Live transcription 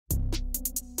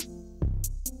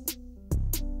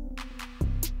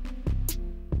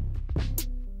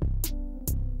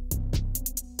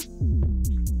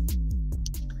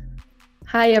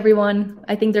Hi, everyone.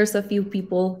 I think there's a few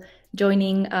people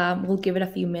joining. We'll give it a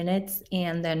few minutes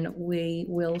and then we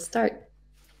will start.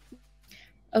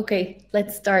 Okay,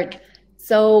 let's start.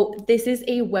 So this is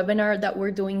a webinar that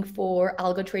we're doing for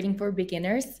Algo Trading for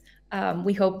Beginners.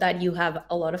 We hope that you have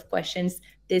a lot of questions.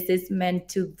 This is meant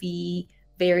to be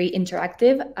very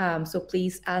interactive. So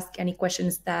please ask any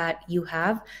questions that you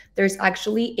have. There's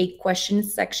actually a question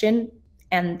section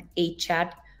and a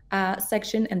chat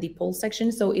section and the poll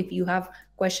section. So if you have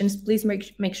questions, please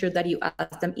make sure that you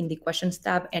ask them in the questions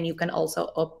tab, and you can also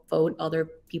upvote other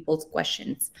people's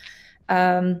questions.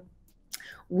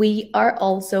 We are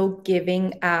also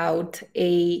giving out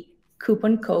a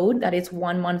coupon code that is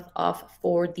 1 month off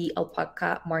for the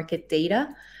Alpaca market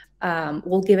data.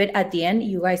 We'll give it at the end.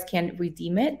 You guys can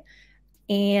redeem it.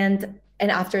 And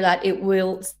after that, it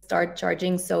will start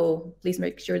charging. So please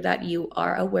make sure that you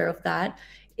are aware of that.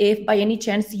 If by any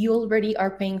chance you already are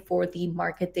paying for the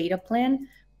market data plan,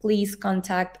 please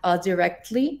contact us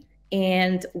directly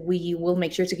and we will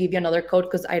make sure to give you another code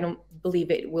because I don't believe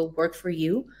it will work for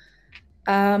you.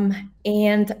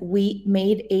 And we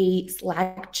made a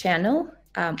Slack channel.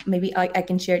 Maybe I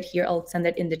can share it here. I'll send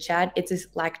it in the chat. It's a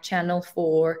Slack channel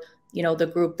for,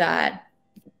 the group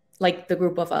the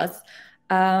group of us.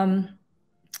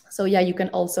 So yeah, you can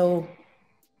also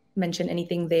mention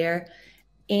anything there.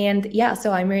 And yeah,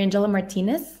 so I'm Mariangela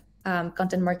Martinez,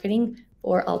 content marketing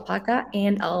for Alpaca,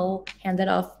 and I'll hand it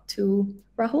off to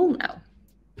Rahul now.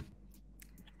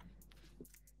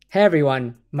 Hey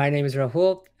everyone, my name is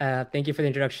Rahul. Thank you for the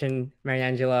introduction,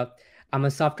 Mariangela. I'm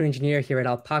a software engineer here at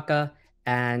Alpaca,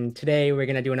 and today we're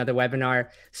going to do another webinar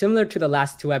similar to the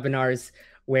last two webinars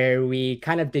where we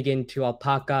kind of dig into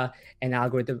Alpaca and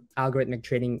algorithmic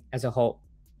trading as a whole.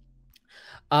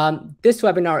 This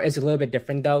webinar is a little bit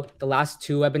different though. The last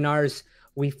two webinars,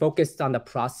 we focused on the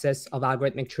process of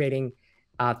algorithmic trading,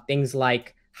 things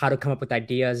like how to come up with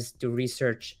ideas, do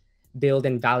research, build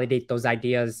and validate those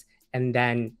ideas, and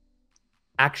then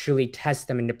actually test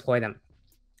them and deploy them.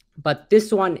 But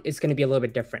this one is going to be a little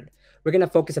bit different. We're going to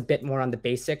focus a bit more on the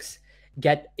basics,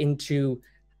 get into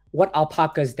what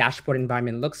Alpaca's dashboard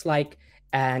environment looks like,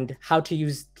 and how to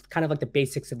use kind of like the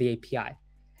basics of the API.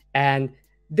 And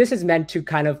this is meant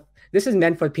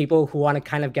for people who want to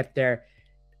kind of get their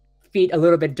feet a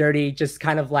little bit dirty, just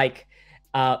kind of like,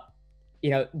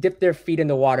 dip their feet in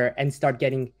the water and start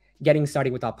getting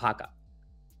started with Alpaca.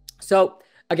 So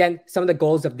again, some of the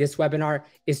goals of this webinar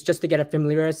is just to get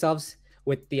familiar ourselves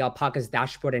with the Alpaca's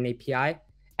dashboard and API,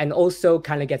 and also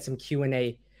kind of get some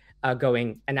Q&A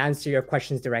going and answer your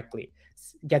questions directly,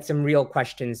 get some real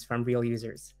questions from real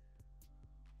users.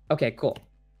 Okay, cool.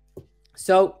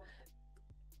 So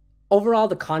overall,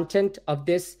 the content of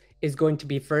this is going to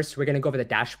be, first, we're going to go over the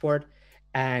dashboard,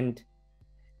 and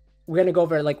we're going to go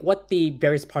over like what the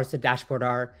various parts of the dashboard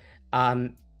are,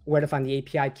 where to find the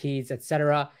API keys,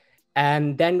 etc.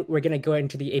 And then we're going to go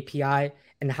into the API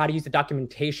and how to use the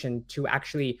documentation to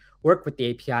actually work with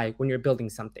the API when you're building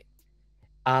something.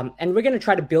 And we're going to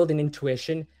try to build an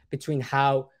intuition between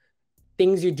how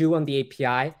things you do on the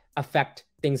API affect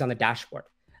things on the dashboard.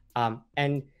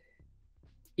 And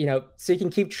so you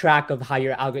can keep track of how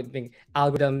your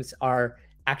algorithms are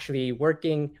actually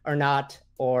working or not,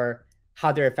 or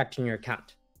how they're affecting your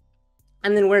account.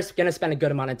 And then we're going to spend a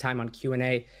good amount of time on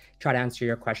Q&A, try to answer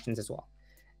your questions as well.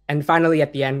 And finally,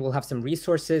 at the end, we'll have some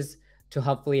resources to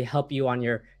hopefully help you on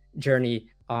your journey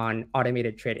on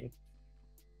automated trading.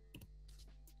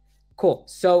 Cool.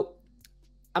 So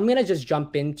I'm going to just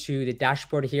jump into the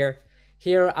dashboard here.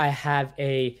 Here I have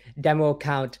a demo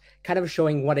account kind of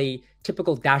showing what a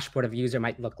typical dashboard of a user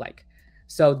might look like.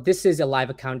 So this is a live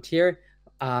account here.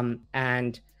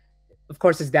 And of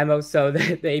course, it's demo, so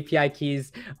the API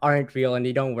keys aren't real and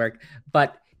they don't work.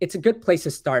 But it's a good place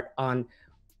to start on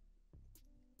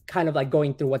kind of like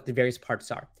going through what the various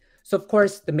parts are. So of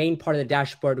course, the main part of the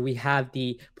dashboard, we have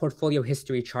the portfolio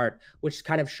history chart, which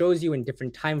kind of shows you in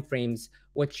different time frames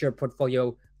what your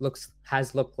portfolio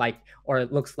has looked like or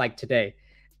looks like today.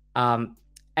 And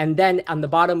then on the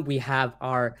bottom, we have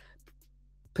our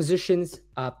positions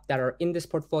that are in this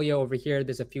portfolio. Over here,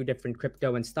 there's a few different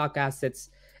crypto and stock assets.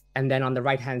 And then on the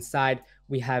right-hand side,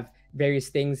 we have various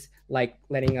things like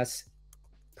letting us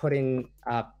put in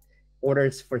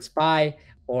orders for SPY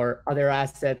or other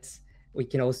assets. We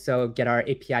can also get our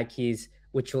API keys,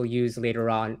 which we'll use later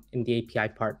on in the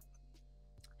API part.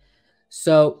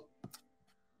 So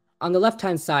on the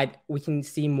left-hand side, we can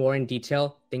see more in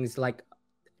detail, things like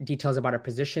details about our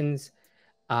positions,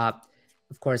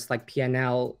 of course, like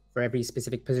P&L for every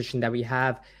specific position that we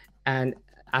have, and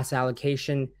asset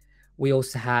allocation. We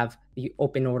also have the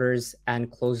open orders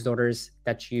and closed orders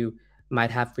that you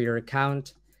might have for your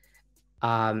account.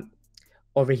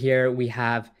 Over here, we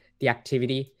have the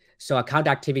activity. So account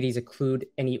activities include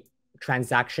any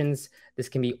transactions. This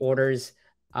can be orders,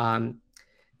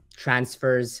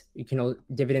 transfers.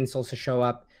 Dividends also show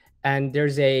up. And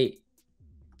there's a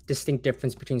distinct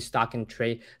difference between stock and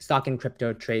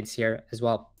crypto trades here as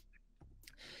well.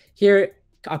 Here,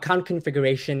 account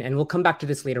configuration, and we'll come back to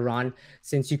this later on,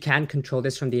 since you can control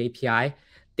this from the API.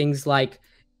 Things like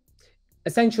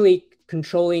essentially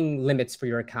controlling limits for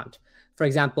your account. For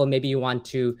example, maybe you want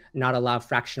to not allow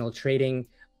fractional trading,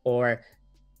 or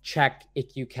check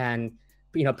if you can,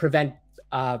 prevent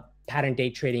pattern day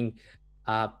trading,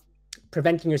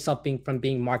 preventing yourself from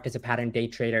being marked as a pattern day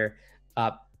trader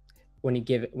when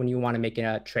you want to make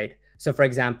a trade. So, for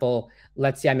example,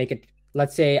 let's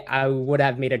say I would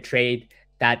have made a trade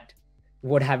that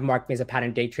would have marked me as a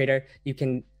pattern day trader. You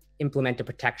can implement a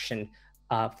protection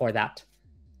for that.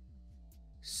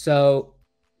 So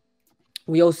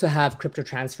we also have crypto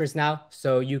transfers now.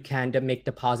 So you can make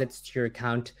deposits to your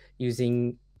account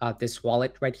using this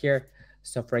wallet right here.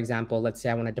 So for example, let's say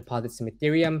I want to deposit some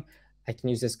Ethereum. I can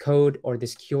use this code or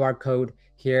this QR code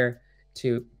here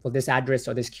for this address,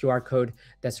 or this QR code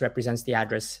that represents the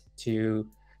address to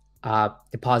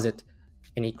deposit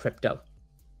any crypto.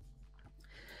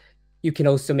 You can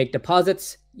also make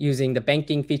deposits using the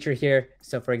banking feature here.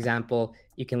 So for example,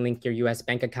 you can link your US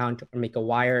bank account or make a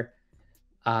wire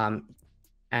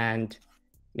and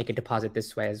make a deposit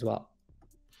this way as well.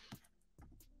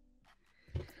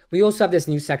 We also have this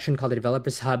new section called the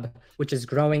Developers Hub, which is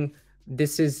growing.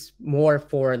 This is more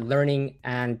for learning,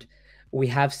 and we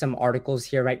have some articles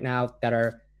here right now that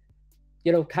are,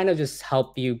 kind of just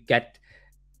help you get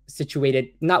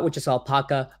situated, not with just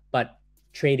Alpaca, but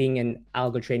trading and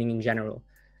algo trading in general.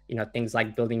 Things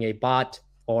like building a bot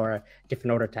or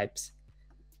different order types.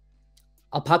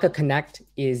 Alpaca Connect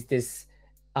is this,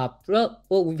 well,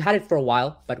 we've had it for a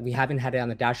while, but we haven't had it on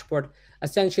the dashboard.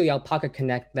 Essentially, Alpaca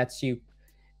Connect lets you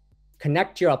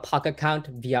connect your Alpaca account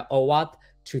via OAuth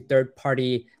to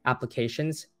third-party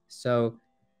applications. So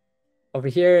over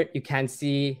here, you can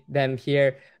see them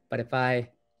here, but if I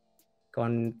go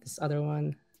on this other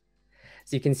one,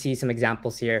 so you can see some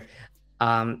examples here.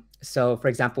 So for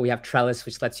example, we have Trellis,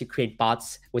 which lets you create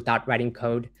bots without writing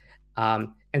code, and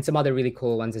some other really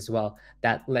cool ones as well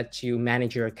that let you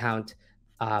manage your account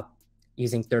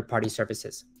using third-party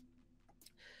services.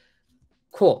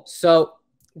 Cool. So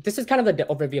this is kind of the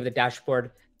overview of the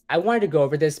dashboard. I wanted to go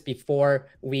over this before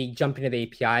we jump into the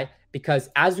API, because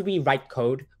as we write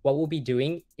code, what we'll be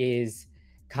doing is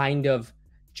kind of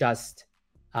just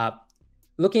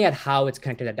looking at how it's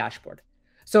connected to the dashboard.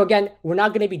 So again, we're not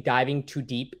going to be diving too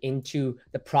deep into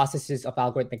the processes of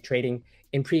algorithmic trading.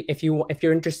 If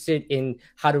you're interested in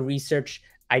how to research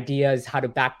ideas, how to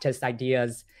backtest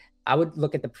ideas, I would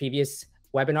look at the previous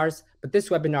webinars. But this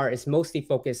webinar is mostly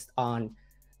focused on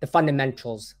the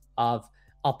fundamentals of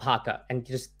Alpaca and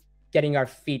just getting our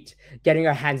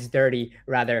hands dirty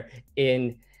rather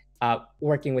in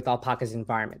working with Alpaca's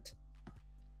environment.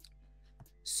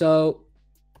 So,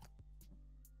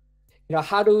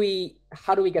 how do we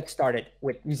get started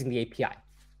with using the API?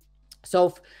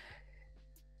 So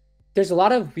there's a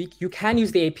lot of, you can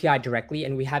use the API directly,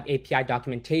 and we have API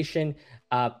documentation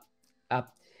that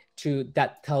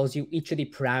tells you each of the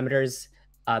parameters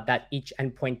that each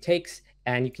endpoint takes,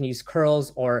 and you can use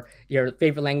curls or your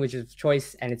favorite language of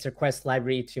choice and its request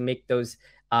library to make those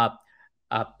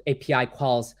API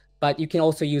calls. But you can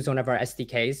also use one of our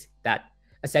SDKs that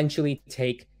essentially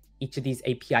take each of these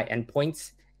API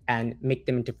endpoints and make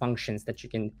them into functions that you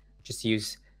can just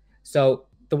use. So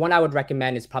the one I would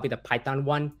recommend is probably the Python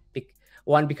one,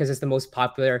 because it's the most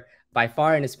popular by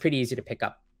far and it's pretty easy to pick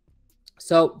up.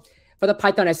 So for the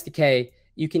Python SDK,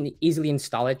 you can easily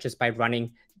install it just by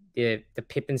running the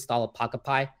pip install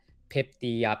AlpacaPy. Pip,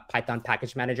 the Python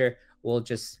package manager, will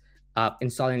just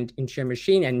install it into your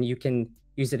machine, and you can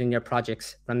use it in your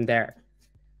projects from there.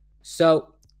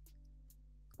 So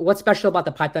what's special about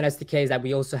the Python SDK is that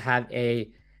we also have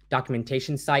a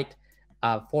documentation site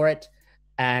for it.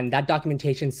 And that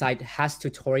documentation site has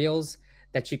tutorials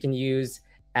that you can use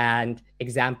and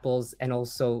examples, and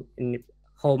also in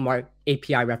hallmark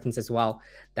API reference as well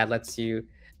that lets you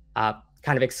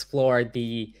kind of explore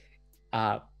the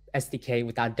SDK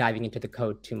without diving into the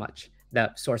code too much,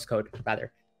 the source code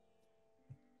rather.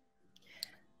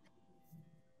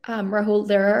 Rahul,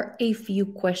 there are a few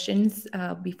questions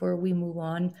before we move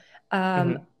on.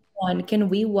 One, can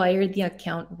we wire the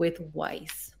account with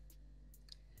Wise?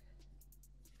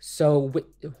 So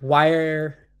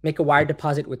make a wire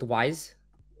deposit with Wise?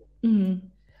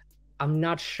 I'm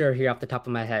not sure here off the top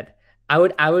of my head.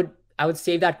 I I would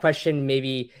save that question,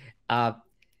 maybe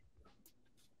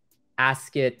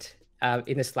ask it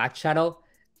in the Slack channel.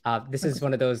 This is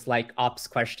one of those like ops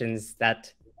questions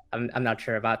that I'm not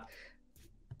sure about.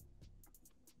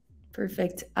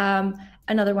 Perfect.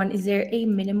 Another one, is there a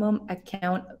minimum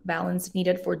account balance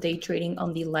needed for day trading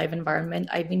on the live environment?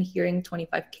 I've been hearing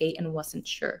 25K and wasn't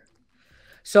sure.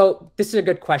 So this is a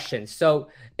good question. So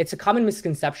it's a common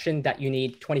misconception that you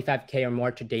need 25K or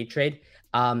more to day trade.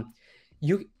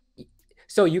 You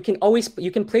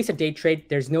can place a day trade.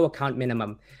 There's no account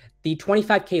minimum. The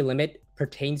 25K limit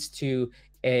pertains to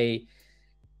day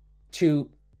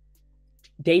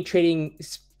trading,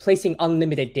 placing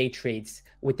unlimited day trades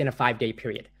within a 5-day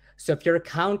period. So if your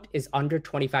account is under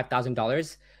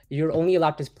 $25,000, you're only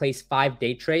allowed to place 5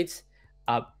 day trades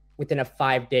within a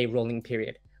 5-day rolling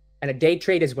period. And a day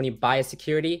trade is when you buy a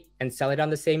security and sell it on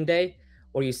the same day,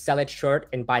 or you sell it short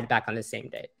and buy it back on the same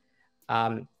day.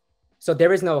 So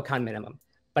there is no account minimum.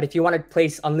 But if you want to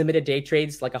place unlimited day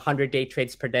trades, like 100 day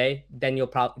trades per day, then you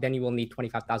will need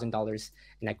 $25,000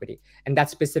 in equity, and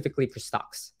that's specifically for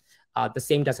stocks. The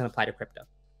same doesn't apply to crypto.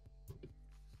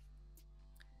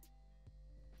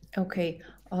 Okay,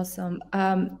 awesome.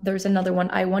 There's another one.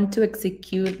 I want to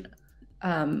execute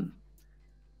a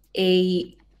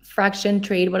fraction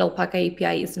trade, but Alpaca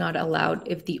API is not allowed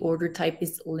if the order type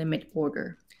is limit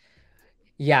order.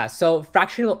 Yeah, so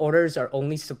fractional orders are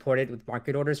only supported with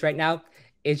market orders right now.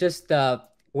 It's just the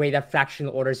way that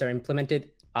fractional orders are implemented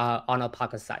on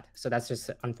Alpaca's side. So that's just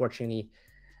unfortunately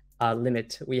a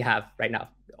limit we have right now.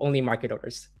 Only market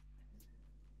orders.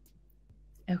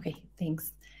 Okay,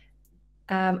 thanks.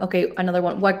 Okay, another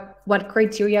one. What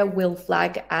criteria will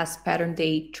flag as pattern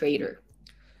day trader?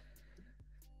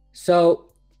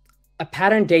 So a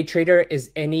pattern day trader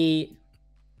is any.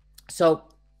 So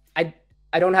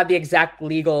I don't have the exact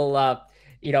legal, the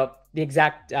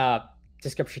exact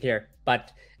description here,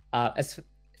 but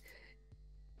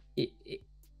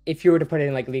if you were to put it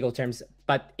in like legal terms,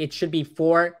 but it should be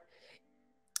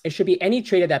any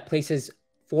trader that places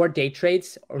 4 day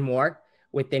trades or more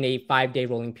within a 5-day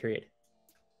rolling period.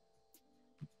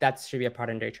 That should be a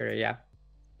pattern day trader. Yeah.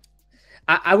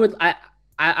 I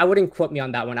wouldn't quote me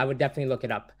on that one. I would definitely look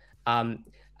it up.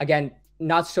 Again,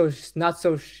 not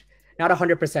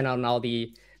 100% on all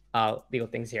the legal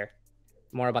things here.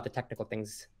 More about the technical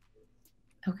things.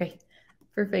 Okay,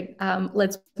 perfect.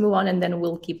 Let's move on, and then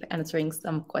we'll keep answering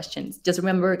some questions. Just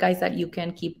remember, guys, that you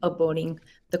can keep upvoting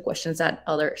the questions that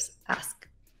others ask.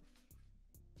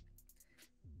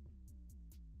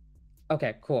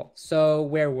 Okay, cool. So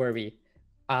where were we?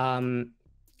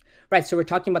 Right, so we're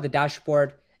talking about the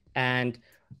dashboard, and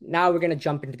now we're going to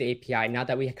jump into the API. Now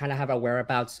that we kind of have our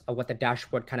whereabouts of what the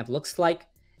dashboard kind of looks like,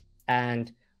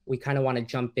 and we kind of want to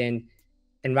jump in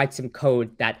and write some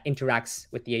code that interacts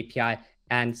with the API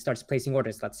and starts placing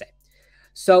orders, let's say.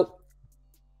 So,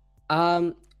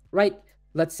 right,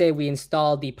 let's say we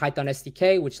install the Python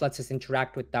SDK, which lets us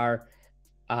interact with our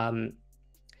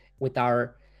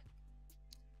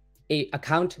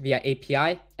account via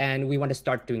API, and we want to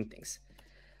start doing things.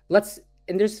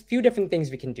 And there's a few different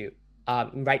things we can do.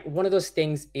 Right, one of those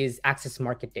things is access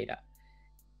market data,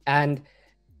 and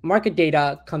market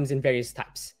data comes in various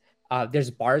types.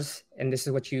 There's bars, and this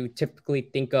is what you typically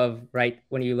think of, right?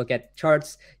 When you look at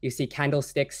charts, you see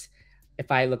candlesticks.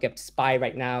 If I look at SPY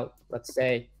right now, let's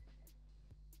say,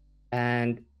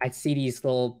 and I see these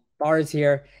little bars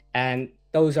here, and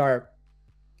those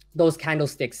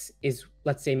candlesticks is,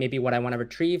 let's say, maybe what I want to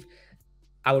retrieve.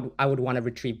 I would want to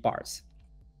retrieve bars.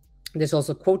 There's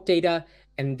also quote data,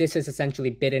 and this is essentially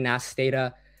bid and ask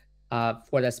data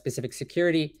for that specific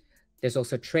security. There's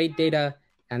also trade data,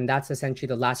 and that's essentially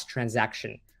the last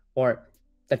transaction or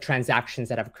the transactions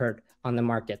that have occurred on the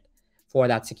market for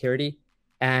that security.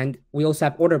 And we also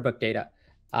have order book data.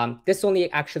 This only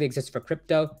actually exists for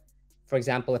crypto. For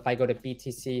example, if I go to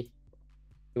BTC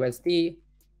USD,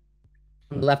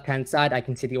 on the left-hand side, I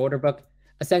can see the order book.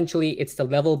 Essentially, it's the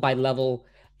level by level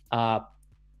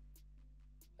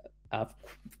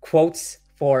quotes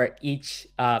for each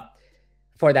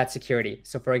for that security.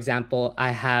 So for example,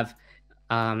 I have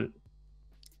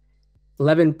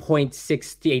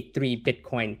 11.683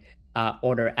 Bitcoin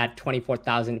order at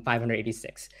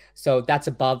 24,586. So that's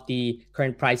above the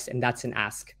current price, and that's an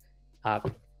ask.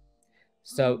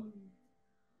 So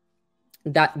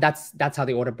that's how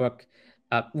the order book.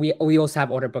 We also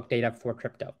have order book data for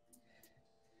crypto.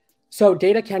 So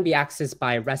data can be accessed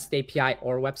by REST API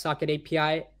or WebSocket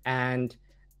API, and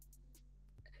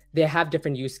they have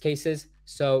different use cases.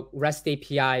 So REST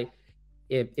API,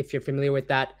 if you're familiar with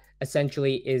that,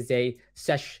 essentially is a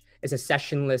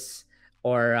sessionless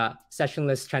or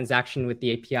sessionless transaction with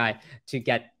the API to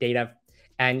get data.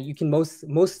 And you can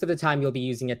most of the time you'll be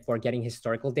using it for getting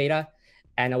historical data.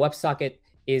 And a WebSocket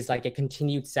is like a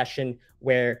continued session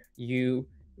where you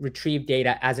retrieve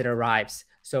data as it arrives.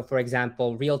 So for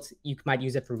example, you might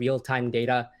use it for real-time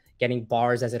data, getting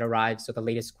bars as it arrives, so the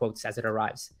latest quotes as it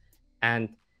arrives. And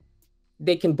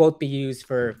they can both be used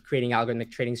for creating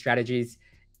algorithmic trading strategies.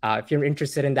 If you're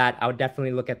interested in that, I would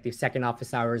definitely look at the second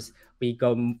office hours. We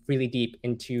go really deep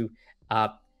into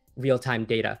real-time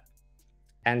data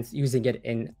and using it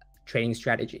in trading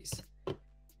strategies.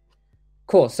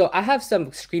 Cool. So I have some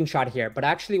screenshot here, but I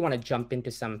actually want to jump into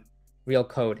some real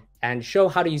code and show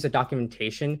how to use the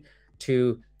documentation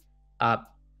to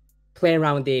play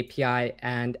around with the API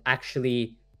and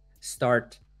actually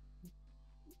start,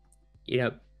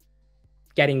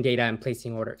 getting data and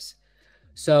placing orders.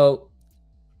 So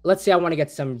let's say I want to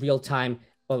get some real-time,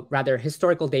 or rather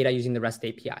historical data using the REST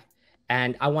API,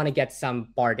 and I want to get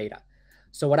some bar data.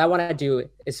 So what I want to do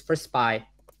is for SPY,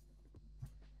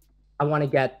 I want to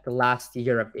get the last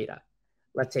year of data.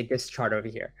 Let's say this chart over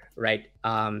here, right?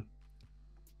 Hold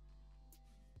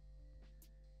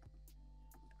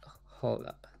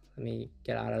up. Let me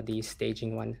get out of the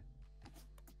staging one.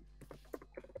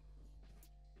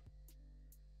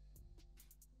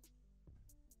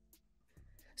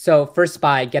 So for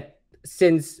SPY,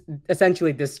 since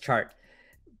essentially this chart,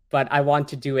 but I want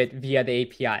to do it via the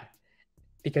API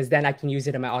because then I can use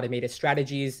it in my automated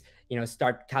strategies,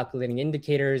 start calculating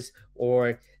indicators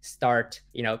or start,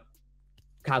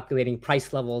 calculating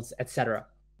price levels, etc.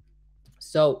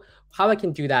 So how I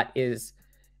can do that is,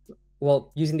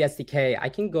 well, using the SDK, I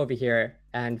can go over here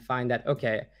and find that,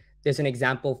 okay, there's an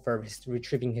example for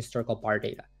retrieving historical bar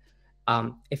data.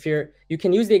 You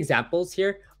can use the examples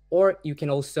here, or you can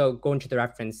also go into the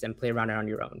reference and play around it on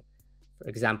your own. For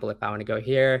example, if I want to go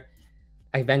here,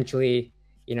 eventually,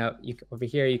 over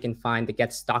here, you can find the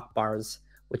get stock bars,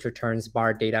 which returns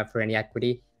bar data for any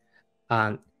equity.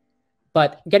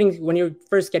 But when you're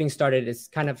first getting started, it's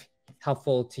kind of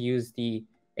helpful to use the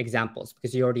examples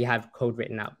because you already have code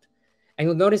written out. And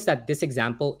you'll notice that this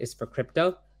example is for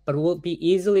crypto, but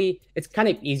it's kind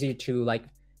of easy to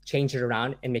change it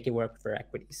around and make it work for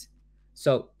equities.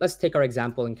 So let's take our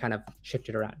example and kind of shift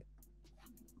it around.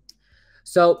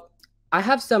 So I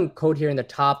have some code here in the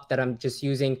top that I'm just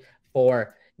using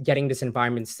for getting this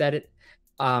environment set.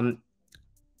 I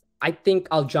think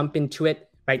I'll jump into it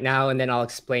right now, and then I'll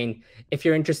explain. If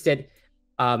you're interested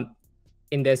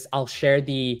in this, I'll share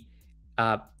the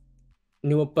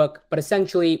notebook. But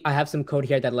essentially, I have some code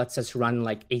here that lets us run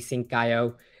async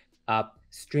IO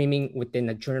streaming within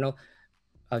a journal,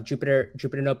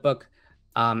 Jupyter notebook,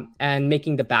 and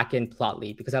making the backend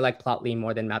Plotly because I like Plotly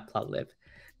more than Matplotlib.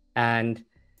 And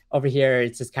over here,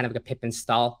 it's just kind of like a pip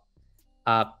install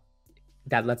that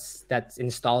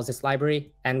installs this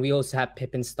library. And we also have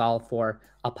pip install for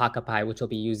Alpaca, which we'll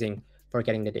be using for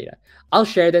getting the data. I'll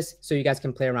share this so you guys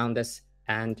can play around this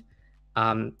and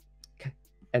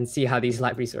see how these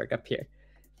libraries work up here.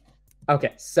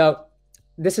 Okay, so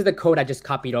this is the code I just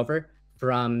copied over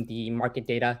from the market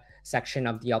data section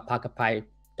of the Alpaca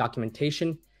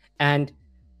documentation. And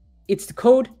it's the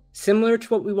code similar to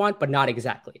what we want, but not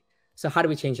exactly. So how do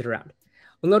we change it around?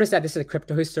 We'll notice that this is a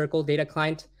crypto historical data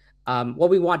client. What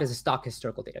we want is a stock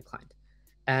historical data client.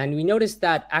 And we notice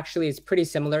that actually it's pretty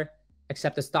similar,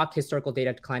 except the stock historical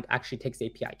data client actually takes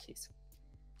API keys.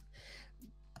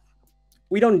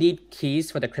 We don't need keys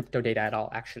for the crypto data at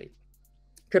all, actually.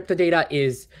 Crypto data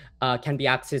can be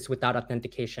accessed without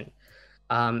authentication.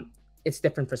 It's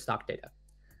different for stock data.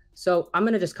 So I'm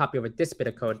going to just copy over this bit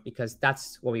of code because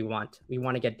that's what we want. We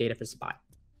want to get data for SPY.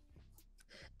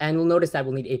 And we'll notice that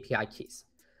we'll need API keys.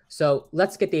 So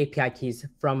let's get the API keys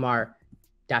from our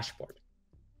dashboard.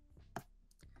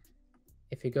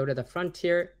 If you go to the front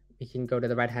here, we can go to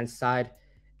the right-hand side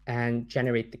and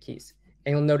generate the keys.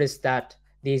 And you'll notice that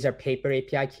these are paper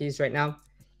API keys right now.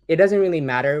 It doesn't really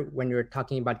matter when you're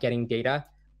talking about getting data,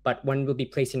 but when we'll be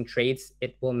placing trades,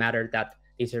 it will matter that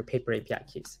these are paper API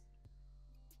keys.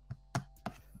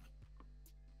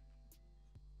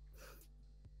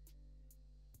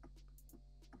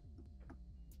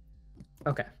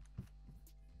 Okay.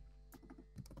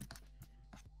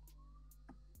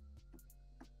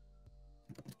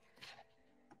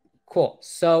 Cool.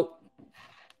 So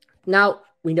now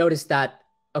we notice that,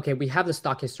 okay, we have the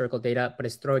stock historical data, but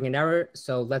it's throwing an error.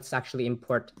 So let's actually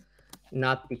import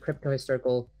not the crypto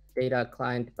historical data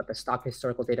client, but the stock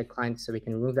historical data client so we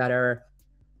can remove that error.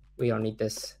 We don't need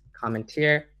this comment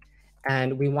here.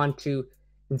 And we want to,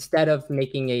 instead of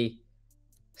making a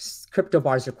crypto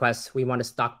bars request, we want a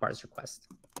stock bars request.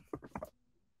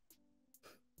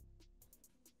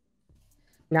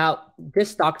 Now,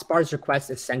 this stocks bars request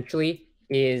essentially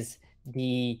is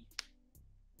the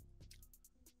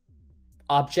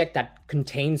object that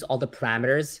contains all the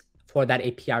parameters for that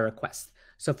API request.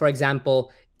 So for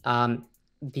example,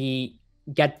 the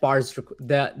get bars,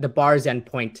 the bars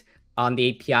endpoint on the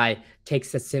API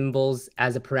takes the symbols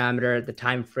as a parameter, the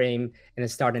time frame, and the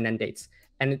start and end dates.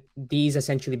 And these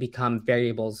essentially become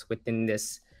variables within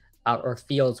this, or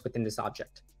fields within this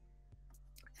object.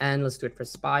 And let's do it for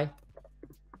SPY.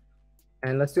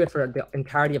 And let's do it for the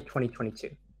entirety of 2022.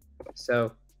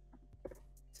 So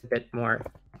it's a bit more,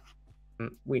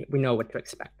 we know what to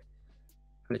expect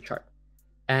from the chart.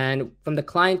 And from the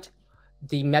client,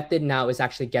 the method now is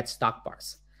actually get stock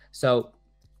bars. So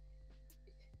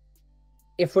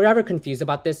if we're ever confused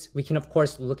about this, we can of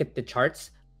course look at the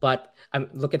charts, but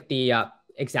look at the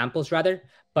examples rather.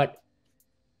 But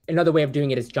another way of doing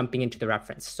it is jumping into the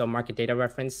reference. So market data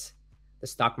reference, the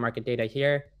stock market data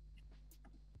here,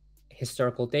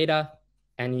 historical data.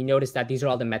 And you notice that these are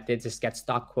all the methods: is get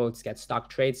stock quotes, get stock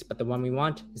trades, but the one we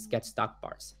want is get stock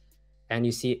bars. And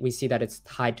we see that it's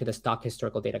tied to the stock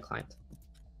historical data client.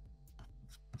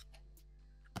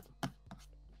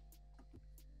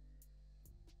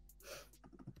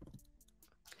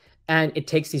 And it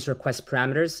takes these request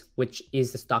parameters, which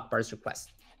is the stock bars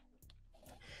request.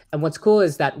 And what's cool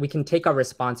is that we can take our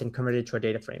response and convert it to a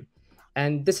data frame.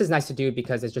 And this is nice to do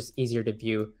because it's just easier to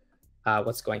view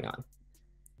what's going on.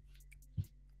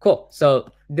 Cool.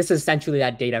 So this is essentially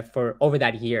that data for over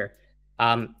that year,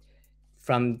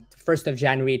 from 1st of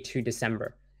January to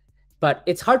December. But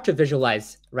it's hard to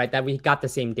visualize, right, that we got the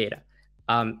same data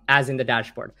as in the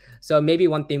dashboard. So maybe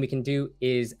one thing we can do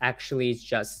is actually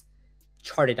just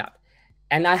chart it out.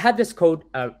 And I had this code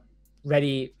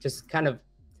ready, just kind of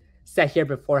set here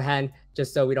beforehand,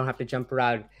 just so we don't have to jump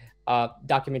around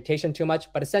documentation too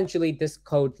much. But essentially, this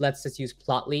code lets us use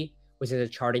Plotly, which is a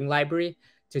charting library,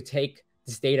 to take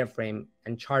this data frame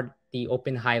and chart the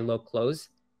open, high, low, close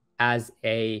as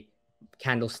a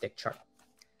candlestick chart.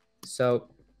 So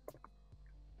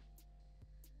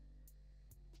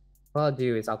what I'll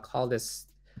do is I'll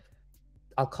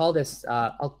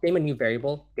name a new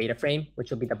variable, data frame, which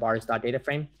will be the bars.data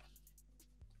frame.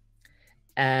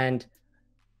 And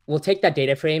we'll take that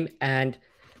data frame, and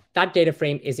that data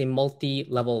frame is a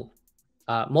multi-level,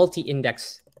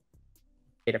 multi-index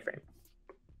data frame.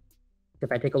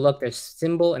 If I take a look, there's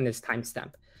symbol and there's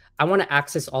timestamp. I want to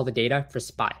access all the data for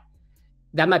SPY.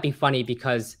 That might be funny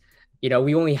because,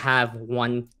 we only have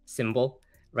one symbol,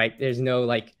 right? There's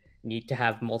no need to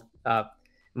have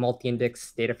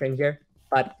multi-index data frame here.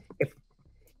 But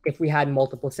if we had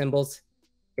multiple symbols,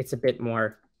 it's a bit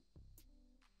more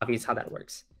obvious how that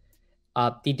works.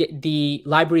 The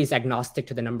library is agnostic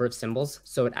to the number of symbols,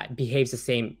 so it behaves the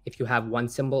same if you have one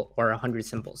symbol or 100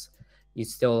 symbols. You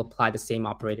still apply the same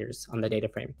operators on the data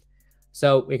frame.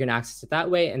 So we're going to access it that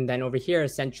way. And then over here,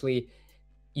 essentially,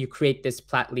 you create this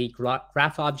Plotly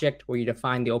graph object where you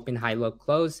define the open, high, low,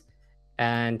 close,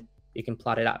 and you can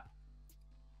plot it out.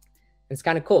 It's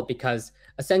kind of cool because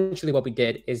essentially what we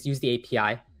did is use the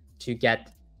API to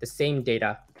get the same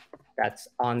data that's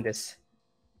on this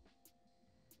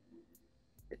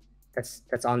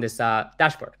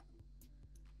dashboard.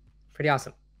 Pretty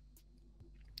awesome.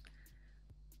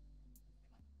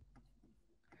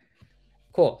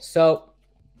 Cool. So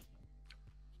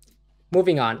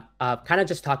moving on, kind of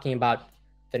just talking about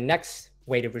the next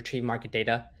way to retrieve market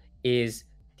data is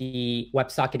the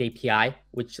WebSocket API,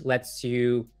 which lets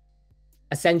you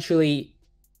essentially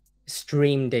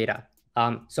stream data.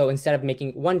 So instead of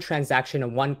making one transaction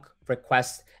and one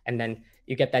request, and then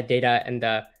you get that data and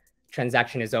the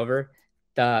transaction is over,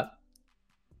 the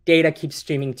data keeps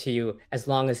streaming to you as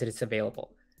long as it is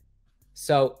available.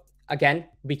 So again,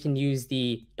 we can use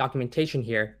the documentation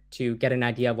here to get an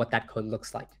idea of what that code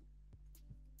looks like.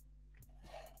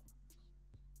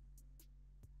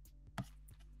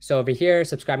 So over here,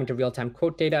 subscribing to real-time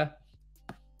quote data.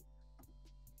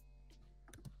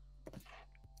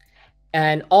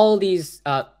 And all these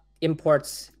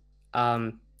imports,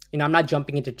 I'm not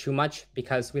jumping into too much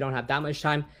because we don't have that much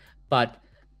time. But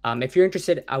if you're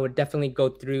interested, I would definitely go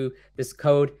through this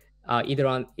code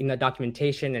either in the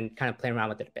documentation and kind of play around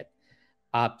with it a bit.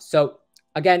 So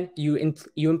again, you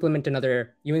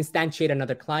instantiate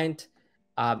another client.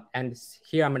 And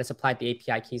here I'm going to supply the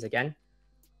API keys again.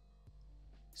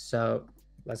 So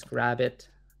let's grab it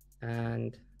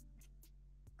and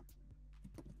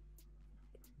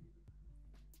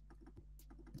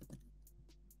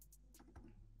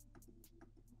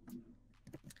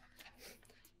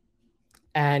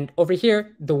over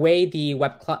here, the way the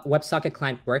WebSocket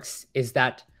client works is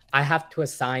that I have to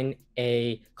assign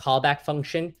a callback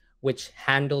function which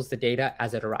handles the data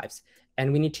as it arrives.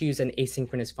 And we need to use an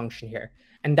asynchronous function here.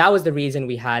 And that was the reason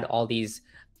we had all these,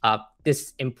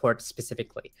 this import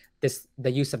specifically,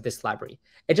 the use of this library.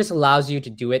 It just allows you to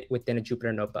do it within a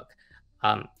Jupyter notebook.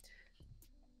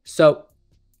 So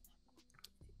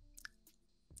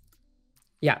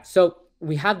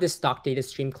we have this stock data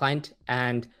stream client,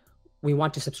 and we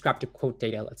want to subscribe to quote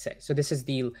data, let's say. So this is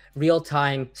the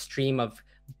real-time stream of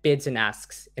bids and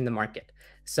asks in the market.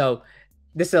 So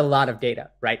this is a lot of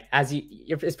data, right?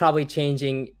 It's probably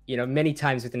changing, many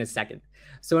times within a second.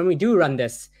 So when we do run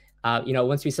this,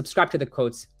 once we subscribe to the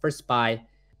quotes, first buy,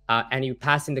 and you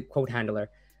pass in the quote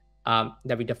handler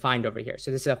that we defined over here.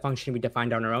 So this is a function we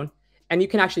defined on our own, and you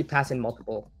can actually pass in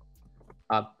multiple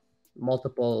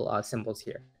symbols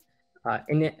here.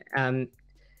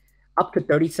 Up to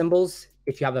 30 symbols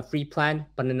if you have a free plan,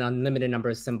 but an unlimited number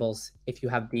of symbols if you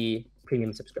have the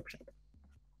premium subscription.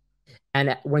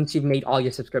 And once you've made all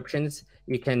your subscriptions,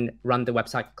 you can run the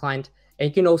website client, and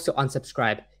you can also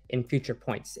unsubscribe in future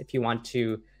points if you want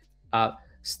to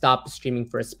stop streaming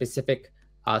for a specific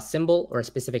symbol or a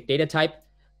specific data type,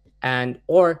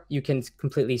 or you can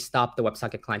completely stop the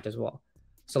WebSocket client as well.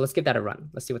 So let's give that a run.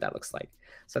 Let's see what that looks like.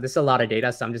 So this is a lot of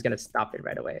data, so I'm just going to stop it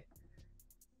right away.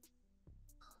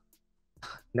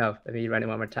 No, let me run it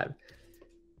one more time.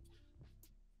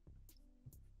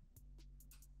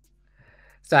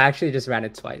 So I actually just ran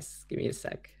it twice. Give me a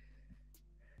sec.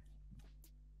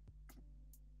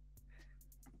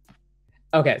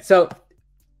 Okay, so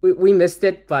we missed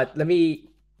it, but the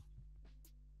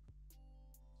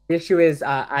issue is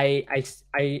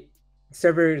the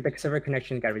server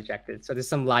connection got rejected. So there's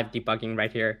some live debugging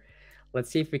right here.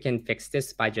 Let's see if we can fix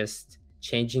this by just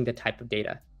changing the type of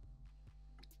data.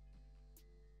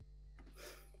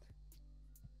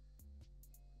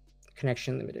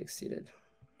 Connection limit exceeded.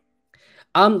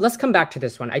 Let's come back to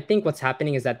this one. I think what's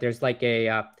happening is that there's like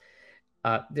there's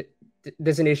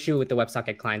an issue with the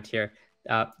WebSocket client here,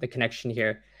 the connection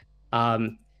here.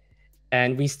 And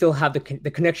we still have the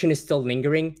connection is still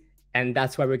lingering, and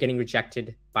that's why we're getting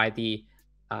rejected by the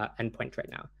endpoint right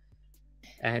now.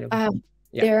 And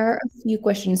there are a few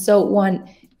questions. So one,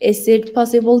 is it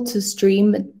possible to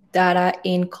stream data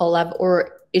in Colab,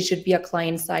 or it should be a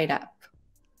client-side app?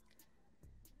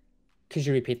 Could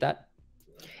you repeat that?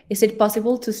 Is it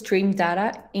possible to stream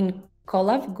data in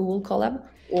Colab, Google Colab,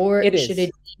 or should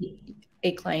it be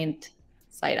a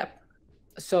client-side app?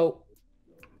 So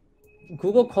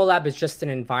Google Colab is just an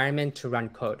environment to run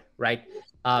code, right?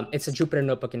 It's a Jupyter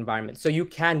Notebook environment. So you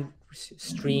can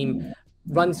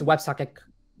runs WebSocket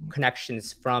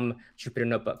connections from Jupyter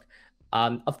Notebook.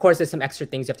 Of course, there's some extra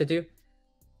things you have to do,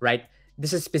 right?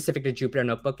 This is specific to Jupyter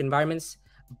Notebook environments,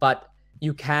 but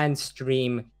you can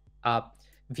stream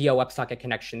via WebSocket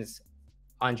connections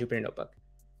on Jupyter Notebook,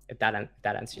 if that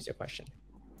answers your question.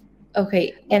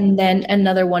 Okay, and then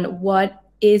another one. What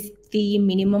is the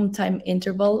minimum time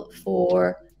interval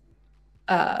for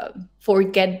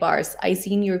get bars? I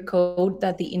see in your code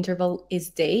that the interval is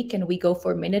day. Can we go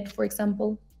for minute, for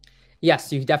example?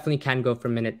 Yes, you definitely can go for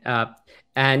minute,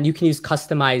 and you can use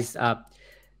customized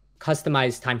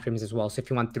timeframes as well. So if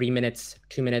you want 3 minutes,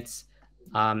 2 minutes,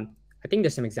 I think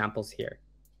there's some examples here,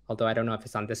 although I don't know if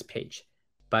it's on this page.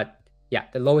 But yeah,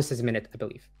 the lowest is a minute, I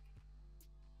believe.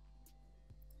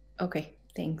 Okay,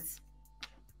 thanks.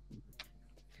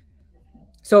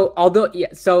 So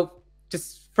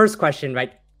just first question,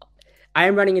 right? I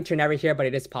am running into an error here, but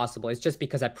it is possible. It's just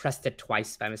because I pressed it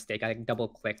twice by mistake. I double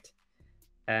clicked.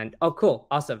 And oh, cool,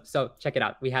 awesome. So check it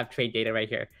out. We have trade data right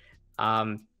here.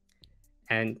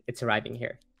 And it's arriving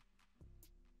here.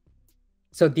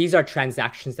 So these are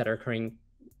transactions that are occurring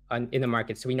in the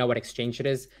market. So we know what exchange it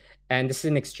is. And this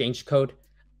is an exchange code.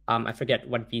 I forget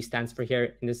what V stands for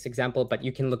here in this example, but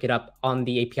you can look it up on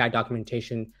the API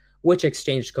documentation, which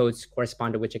exchange codes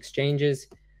correspond to which exchanges.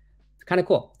 It's kind of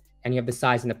cool. And you have the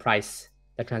size and the price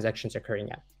that transactions are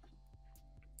occurring at.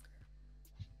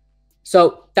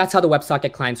 So that's how the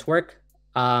WebSocket clients work.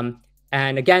 And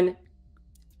again,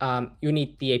 you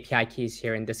need the API keys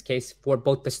here in this case for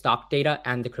both the stock data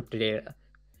and the crypto data.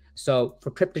 So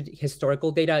for crypto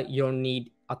historical data, you don't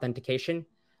need authentication,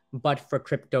 but for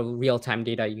crypto real-time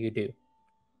data, you do.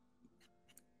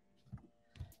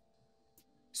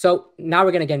 So now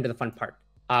we're going to get into the fun part,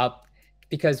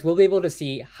 because we'll be able to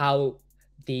see how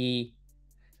we're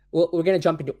going to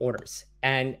jump into orders.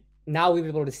 And now we'll be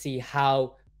able to see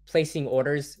how placing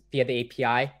orders via the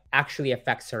API actually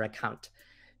affects our account,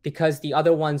 because the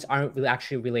other ones aren't really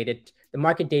actually related. The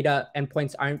market data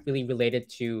endpoints aren't really related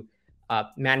to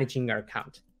managing our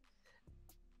account.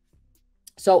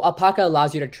 So Alpaca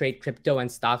allows you to trade crypto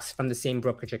and stocks from the same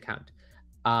brokerage account.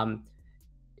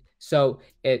 So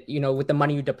with the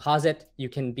money you deposit, you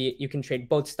can trade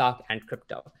both stock and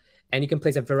crypto, and you can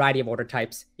place a variety of order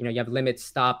types. You have limit,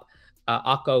 stop,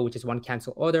 ACO, which is one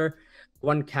cancel order,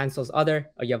 one cancels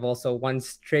other. You have also one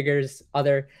triggers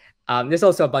other. There's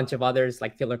also a bunch of others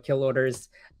like fill or kill orders,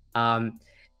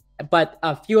 but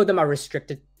a few of them are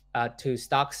restricted to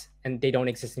stocks, and they don't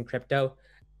exist in crypto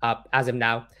as of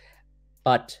now.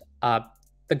 But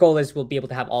the goal is we'll be able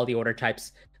to have all the order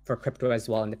types for crypto as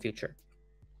well in the future.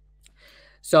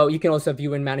 So you can also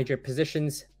view and manage your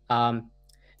positions via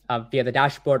the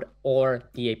dashboard or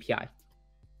the API.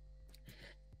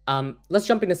 Let's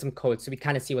jump into some code so we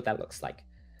kind of see what that looks like.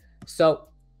 So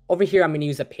over here, I'm going to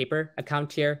use a paper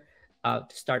account here to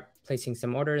start placing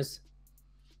some orders.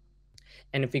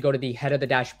 And if we go to the head of the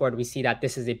dashboard, we see that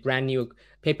this is a brand new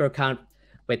paper account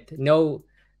with no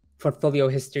portfolio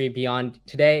history beyond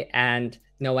today and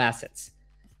no assets.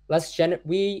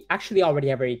 We actually already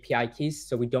have our API keys,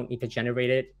 so we don't need to generate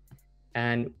it,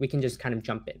 and we can just kind of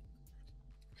jump in.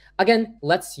 Again,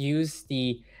 let's use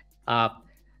the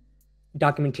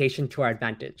documentation to our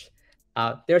advantage.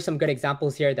 There are some good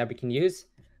examples here that we can use.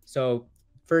 So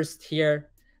first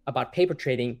here about paper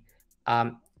trading,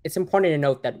 it's important to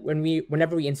note that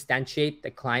whenever we instantiate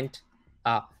the client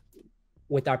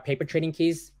with our paper trading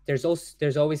keys, there's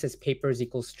always this papers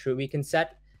equals true we can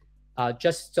set,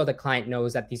 just so the client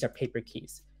knows that these are paper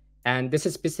keys. And this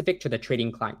is specific to the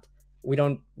trading client.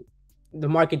 The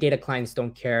market data clients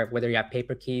don't care whether you have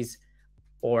paper keys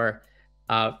or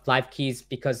live keys,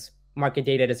 because market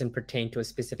data doesn't pertain to a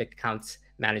specific account's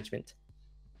management.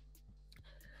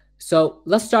 So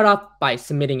let's start off by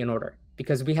submitting an order,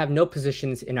 because we have no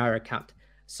positions in our account.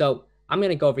 So I'm going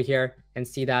to go over here and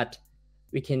see that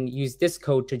we can use this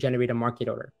code to generate a market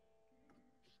order.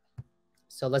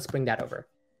 So let's bring that over.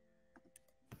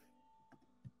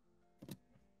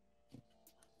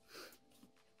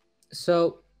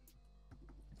 So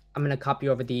I'm going to copy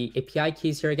over the API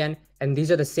keys here again. And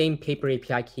these are the same paper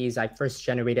API keys I first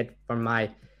generated for my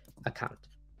account.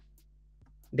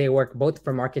 They work both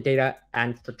for market data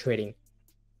and for trading.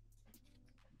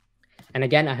 And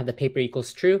again, I have the paper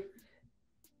equals true.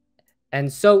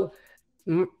 And so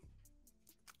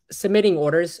submitting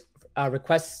orders,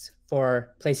 requests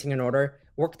for placing an order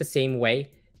work the same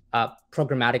way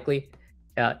programmatically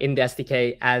in the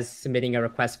SDK as submitting a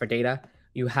request for data.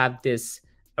 You have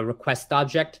a request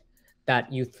object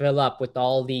that you fill up with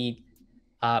all the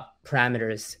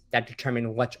parameters that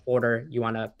determine which order you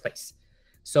want to place.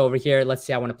 So over here, let's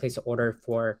say I want to place an order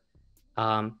for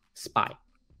SPY.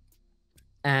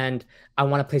 And I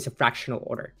want to place a fractional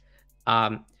order.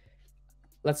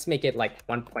 Let's make it like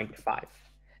 1.5.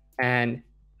 And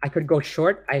I could go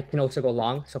short. I can also go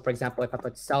long. So for example, if I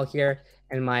put sell here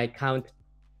and my account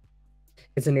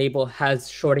has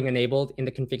shorting enabled in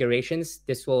the configurations,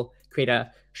 this will create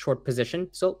a short position.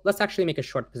 So let's actually make a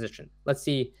short position. Let's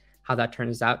see how that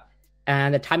turns out.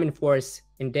 And the time in force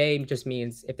in day just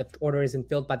means if the order isn't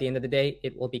filled by the end of the day,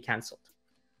 it will be canceled.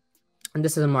 And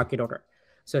this is a market order.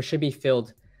 So it should be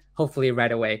filled hopefully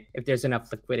right away if there's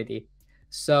enough liquidity.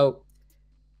 So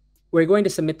we're going to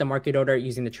submit the market order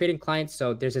using the trading client.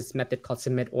 So there's this method called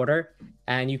submit order,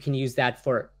 and you can use that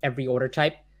for every order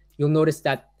type. You'll notice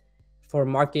that for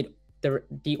market,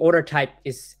 the order type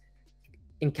is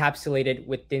encapsulated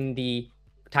within the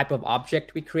type of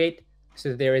object we create.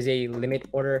 So there is a limit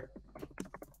order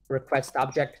request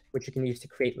object, which you can use to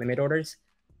create limit orders,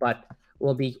 but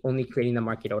we'll be only creating the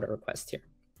market order request here.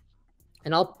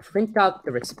 And I'll print out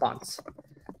the response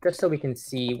just so we can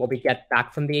see what we get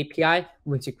back from the API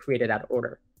once you created that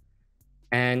order.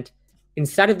 And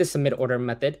inside of the submit order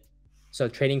method, so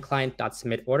trading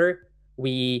client.submit order,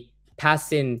 we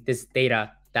pass in this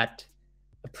data that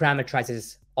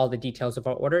parameterizes all the details of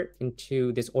our order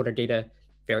into this order data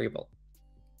variable.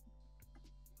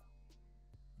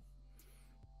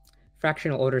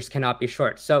 Fractional orders cannot be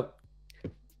short. So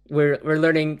we're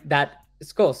learning that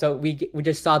it's cool. So we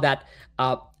just saw that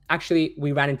actually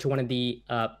we ran into one of the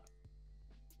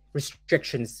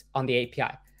restrictions on the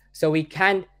API. So we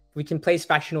can place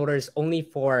fractional orders only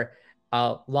for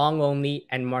long only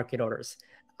and market orders.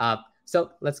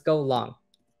 So let's go long.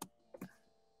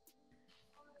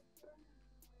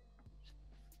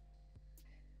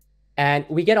 And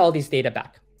we get all these data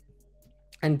back.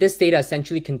 And this data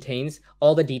essentially contains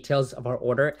all the details of our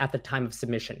order at the time of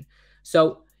submission.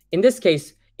 So in this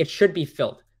case, it should be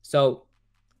filled. So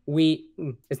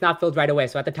it's not filled right away.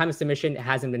 So at the time of submission, it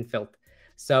hasn't been filled.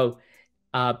 So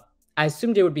I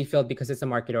assumed it would be filled because it's a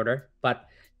market order, but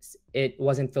it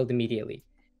wasn't filled immediately.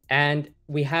 And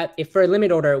if for a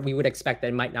limit order, we would expect that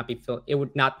it might not be filled. It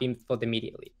would not be filled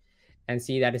immediately. And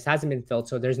see that it hasn't been filled.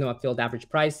 So there's no filled average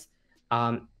price.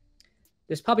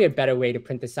 There's probably a better way to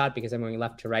print this out because I'm going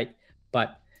left to right,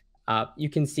 but you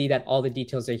can see that all the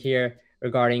details are here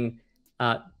regarding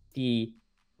the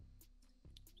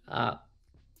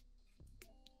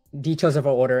details of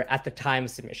our order at the time of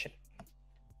submission.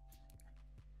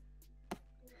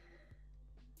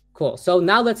 Cool. So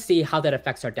now let's see how that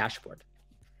affects our dashboard.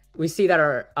 We see that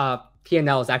our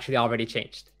P&L is actually already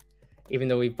changed, even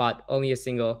though we bought only a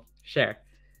single share.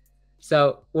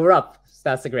 So we're up. So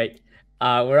that's great.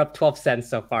 We're up 12 cents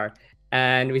so far.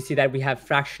 And we see that we have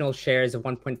fractional shares of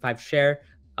 1.5 share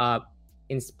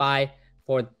in SPY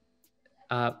for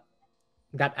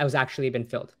that has actually been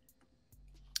filled.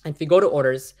 And if we go to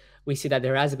orders, we see that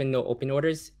there has been no open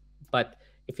orders. But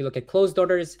if you look at closed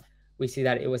orders, we see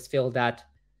that it was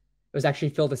actually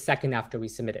filled a second after we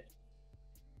submitted.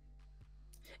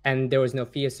 And there was no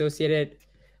fee associated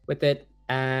with it.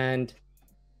 And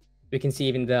we can see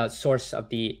even the source of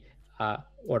the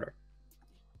order.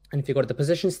 And if you go to the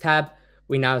positions tab,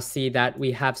 we now see that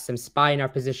we have some SPY in our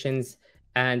positions,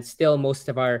 and still most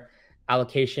of our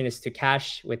allocation is to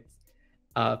cash with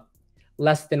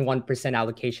less than 1%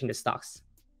 allocation to stocks.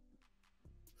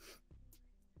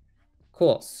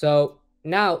 Cool. So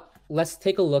now let's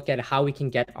take a look at how we can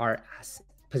get our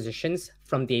positions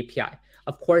from the API.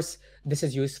 Of course, this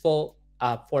is useful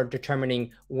for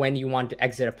determining when you want to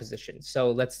exit a position.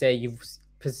 So let's say you've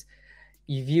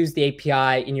used the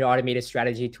API in your automated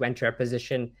strategy to enter a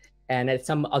position, and at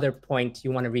some other point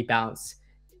you want to rebalance.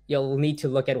 You'll need to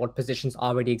look at what positions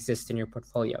already exist in your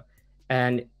portfolio.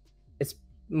 And it's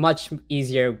much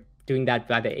easier doing that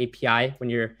by the API when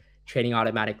you're trading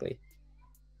automatically,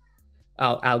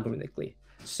 algorithmically.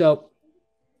 So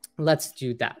let's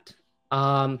do that.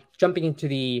 Jumping into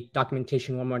the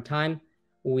documentation one more time,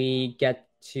 we get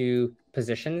to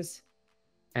positions,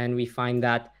 and we find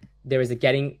that there is a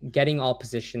getting all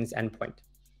positions endpoint.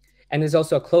 And there's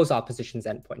also a close all positions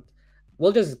endpoint.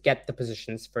 We'll just get the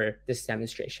positions for this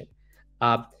demonstration.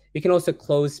 You can also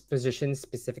close positions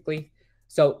specifically.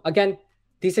 So again,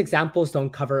 these examples don't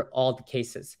cover all the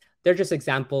cases. They're just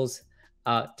examples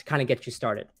to kind of get you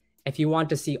started. If you want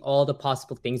to see all the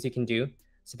possible things you can do,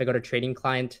 so if I go to trading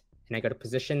client and I go to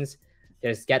positions,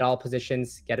 there's get all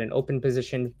positions, get an open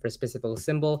position for a specific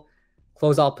symbol,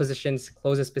 close all positions,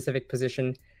 close a specific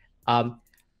position.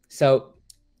 So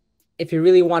if you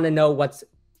really want to know what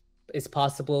is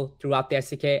possible throughout the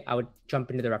SDK, I would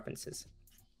jump into the references.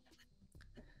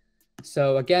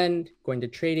 So again, going to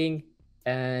trading,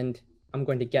 and I'm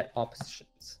going to get all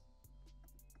positions.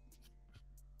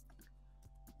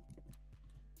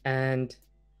 And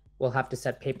we'll have to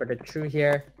set paper to true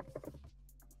here.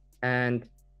 And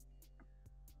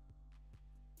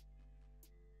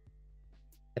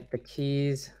get the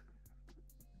keys.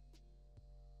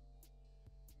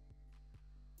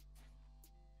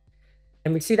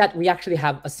 And we see that we actually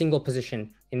have a single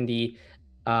position in the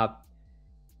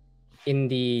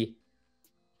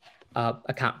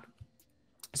account.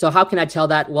 So how can I tell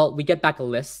that? Well, we get back a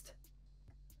list,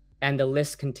 and the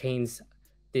list contains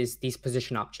these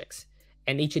position objects.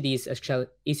 And each of these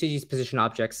position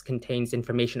objects contains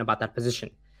information about that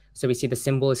position. So we see the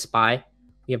symbol is SPY.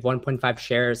 We have 1.5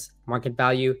 shares, market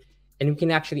value, and we can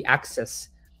actually access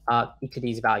each of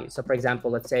these values. So for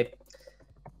example, let's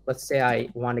say I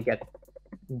want to get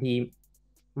the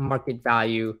market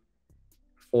value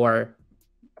for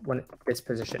this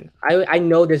position. I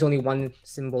know there's only one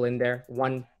symbol in there,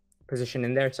 one position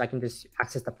in there, so I can just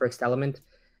access the first element.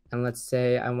 And let's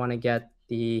say I want to get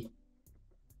the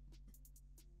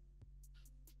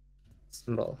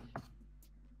symbol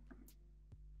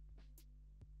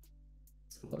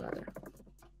rather,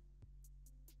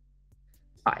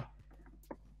 SPY,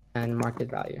 and market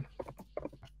value.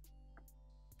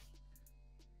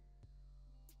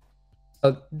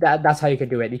 So that's how you could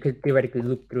do it. You could theoretically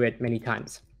loop through it many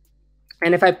times.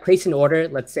 And if I place an order,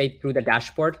 let's say through the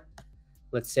dashboard,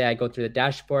 let's say I go through the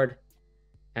dashboard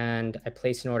and I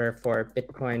place an order for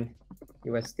Bitcoin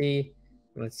USD.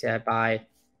 And let's say I buy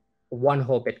one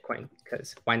whole Bitcoin,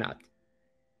 because why not?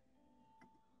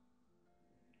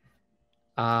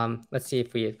 Let's see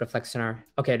if it reflects on our,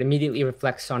 okay, it immediately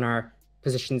reflects on our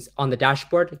positions on the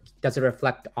dashboard. Does it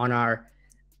reflect on our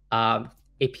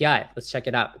API? Let's check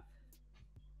it out.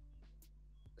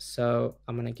 So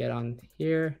I'm going to get on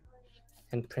here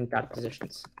and print out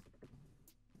positions.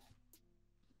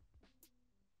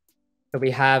 So we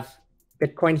have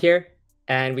Bitcoin here,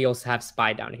 and we also have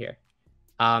SPY down here.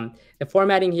 The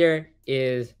formatting here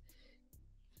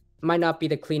might not be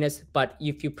the cleanest, but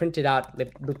if you print it out,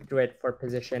 look through it for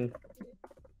position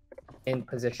in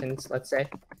positions, let's say,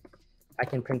 I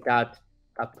can print out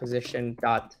a position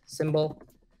dot symbol,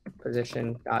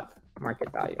 position dot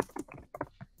market value.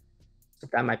 So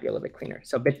that might be a little bit cleaner.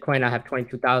 So Bitcoin, I have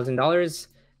 $22,000,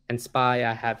 and SPY,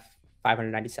 I have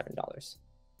 $597.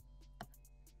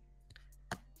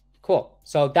 Cool.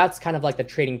 So that's kind of like the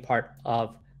trading part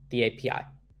of the API.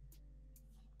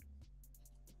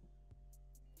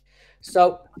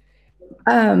 So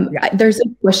there's a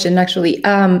question actually.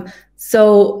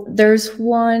 So there's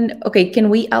one. Okay, can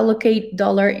we allocate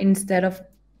dollar instead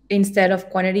of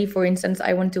quantity? For instance,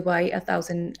 I want to buy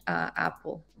 1,000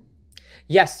 Apple.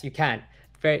 Yes, you can.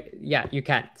 Yeah, you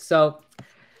can. So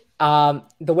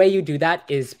the way you do that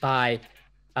is by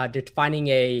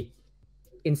defining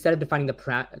instead of defining the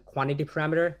quantity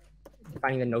parameter,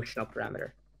 defining the notional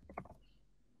parameter.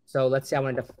 So let's say I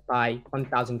wanted to buy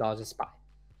 $1,000 a SPY.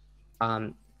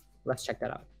 Let's check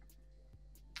that out.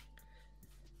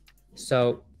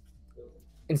 So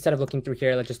instead of looking through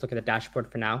here, let's just look at the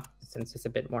dashboard for now, since it's a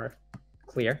bit more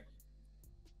clear.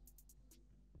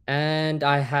 And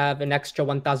I have an extra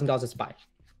 $1,000 a SPY.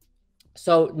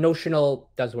 So notional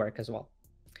does work as well.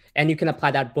 And you can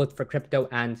apply that both for crypto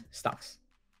and stocks.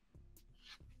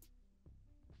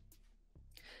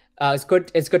 It's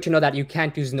good to know that you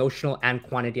can't use notional and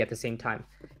quantity at the same time,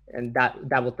 and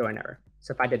that will throw an error.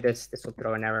 So if I did this will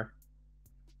throw an error.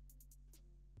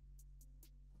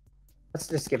 Let's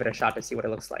just give it a shot to see what it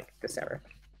looks like, this error.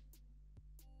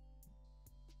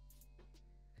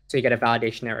 So you get a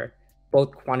validation error.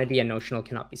 Both quantity and notional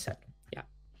cannot be set. Yeah.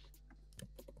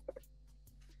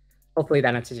 Hopefully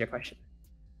that answers your question.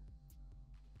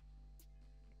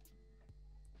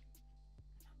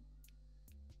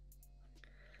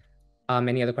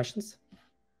 Any other questions?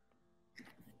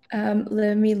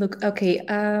 Let me look. Okay.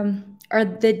 Are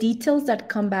the details that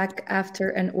come back after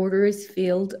an order is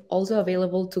filled also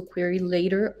available to query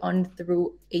later on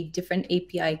through a different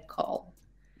API call?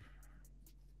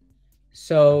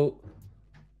 So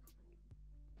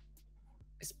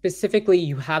specifically,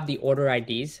 you have the order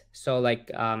IDs. So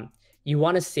like you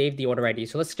want to save the order ID.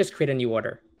 So let's just create a new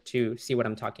order to see what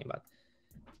I'm talking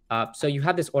about. So you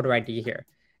have this order ID here.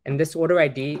 And this order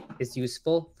ID is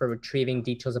useful for retrieving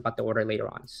details about the order later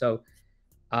on. So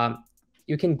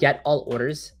you can get all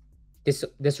orders.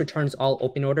 This returns all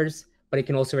open orders, but it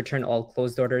can also return all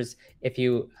closed orders if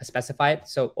you specify it.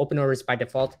 So open orders by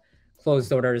default,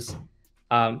 closed orders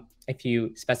if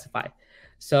you specify.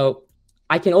 So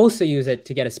I can also use it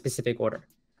to get a specific order.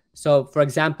 So for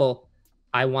example,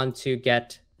 I want to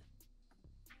get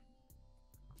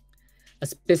a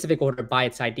specific order by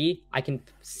its ID. I can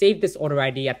save this order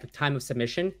ID at the time of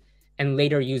submission and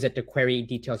later use it to query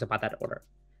details about that order.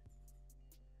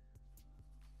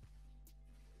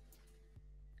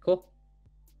 Cool.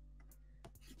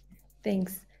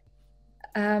 Thanks.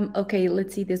 Okay,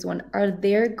 let's see this one. Are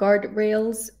there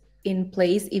guardrails in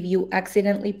place if you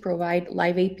accidentally provide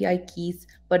live API keys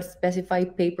but specify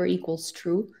paper equals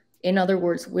true? In other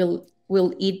words, will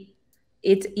it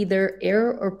either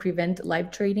error or prevent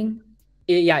live trading?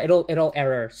 Yeah, it'll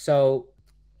error. So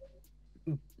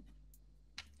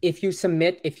if you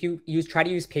try to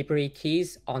use paper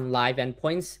keys on live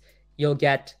endpoints,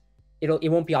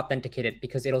 it won't be authenticated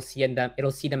because it'll see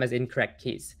them as incorrect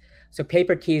keys. So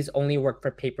paper keys only work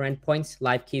for paper endpoints.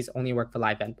 Live keys only work for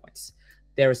live endpoints.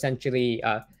 They're essentially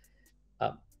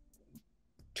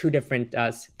two different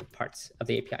parts of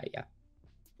the API. Yeah,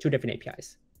 two different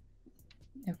APIs.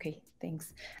 Okay,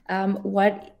 thanks.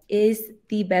 What is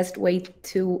the best way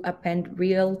to append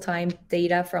real-time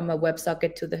data from a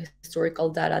WebSocket to the historical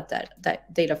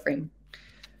data frame?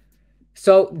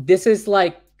 So this is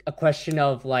like a question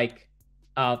of like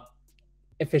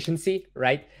efficiency,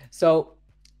 right? So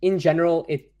in general,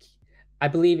 I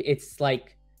believe it's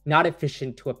like not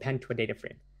efficient to append to a data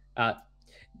frame.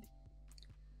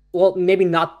 Well, maybe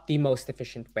not the most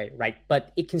efficient way, right?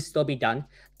 But it can still be done.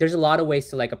 There's a lot of ways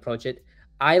to like approach it.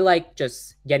 I like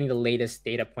just getting the latest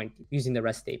data point using the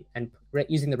REST API.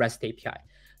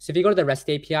 So if you go to the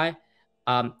REST API,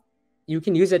 you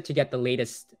can use it to get the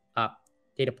latest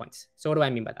data points. So what do I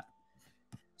mean by that?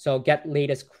 So get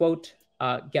latest quote,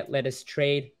 get latest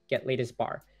trade, get latest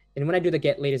bar. And when I do the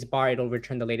get latest bar, it'll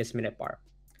return the latest minute bar.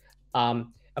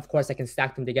 Of course, I can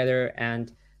stack them together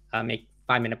and make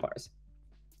 5-minute bars.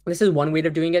 This is one way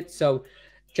of doing it. So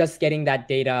just getting that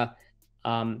data.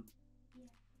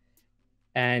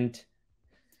 And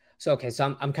so, okay,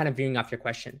 so I'm kind of veering off your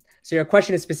question. So your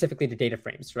question is specifically the data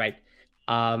frames, right?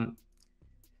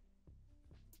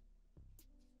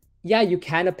 Yeah, you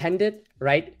can append it,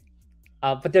 right?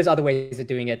 But there's other ways of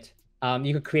doing it.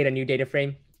 You could create a new data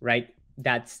frame, right?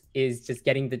 That is just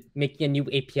making a new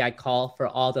API call for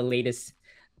all the latest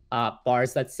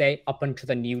bars, let's say, up until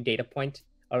the new data point,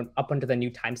 or up until the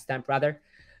new timestamp rather.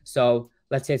 So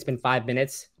let's say it's been 5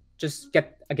 minutes, just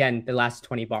get, again, the last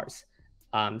 20 bars.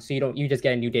 So you just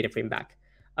get a new data frame back.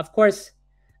 Of course,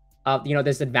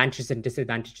 there's advantages and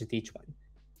disadvantages to each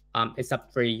one. It's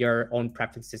up for your own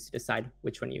preferences to decide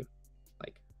which one you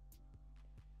like.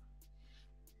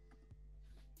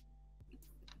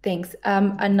 Thanks.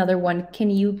 Another one. Can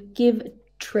you give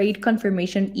trade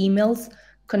confirmation emails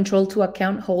control to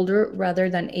account holder rather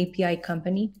than API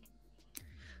company?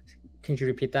 Can you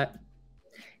repeat that?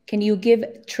 Can you give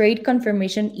trade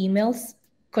confirmation emails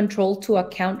control to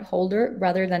account holder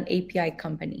rather than API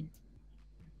company?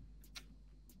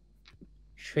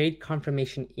 Trade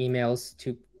confirmation emails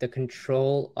to the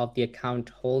control of the account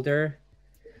holder.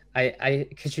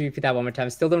 Could you repeat that one more time? I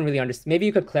still don't really understand. Maybe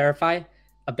you could clarify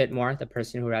a bit more, the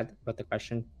person who wrote the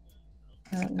question.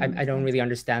 I don't really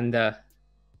understand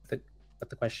what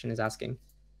the question is asking.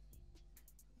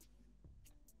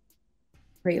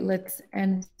 Great, let's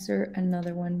answer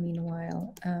another one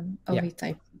meanwhile. Yeah. He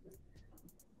typed.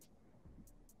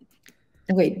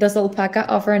 Okay, does Alpaca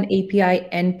offer an API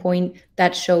endpoint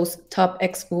that shows top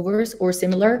X movers or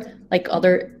similar, like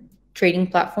other trading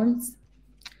platforms?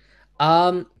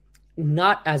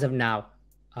 Not as of now.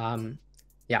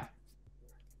 Yeah.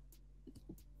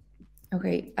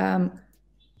 Okay.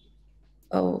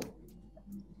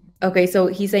 Okay, so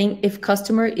he's saying if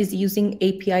customer is using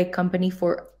API company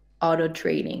for auto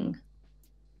trading.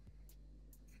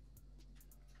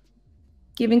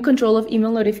 Giving control of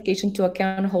email notification to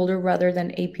account holder rather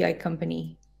than API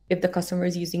company if the customer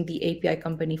is using the API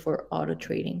company for auto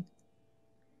trading.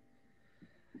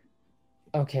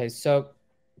 Okay, so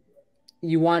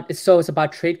it's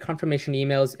about trade confirmation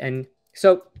emails, and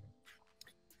so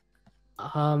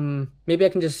maybe I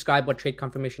can just describe what trade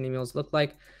confirmation emails look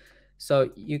like.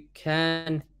 So you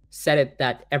can set it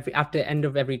that after the end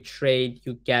of every trade,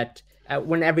 you get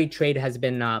when every trade has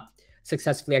been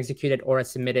successfully executed or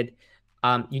submitted,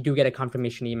 you do get a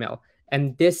confirmation email,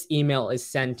 and this email is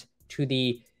sent to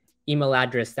the email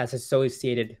address that's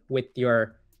associated with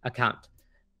your account.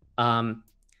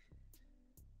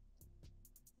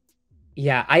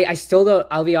 Yeah, I still don't.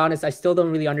 I'll be honest. I still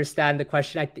don't really understand the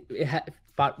question.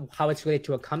 About how it's related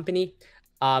to a company.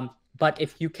 But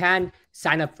if you can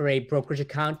sign up for a brokerage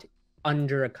account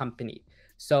under a company,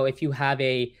 so if you have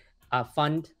a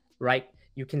fund, right,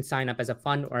 you can sign up as a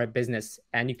fund or a business,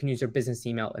 and you can use your business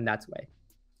email in that way.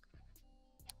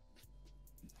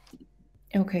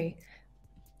 Okay.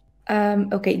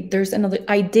 Okay, there's another.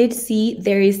 I did see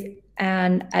there is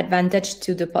an advantage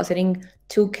to depositing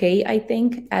 2K, I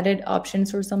think, added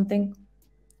options or something.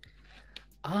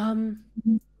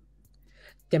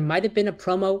 There might have been a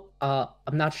promo.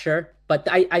 I'm not sure, but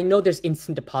I know there's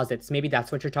instant deposits. Maybe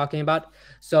that's what you're talking about.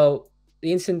 So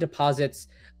the instant deposits,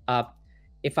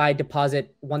 if I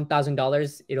deposit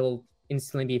 $1,000, it'll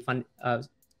instantly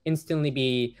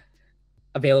be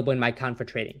available in my account for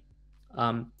trading.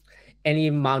 Any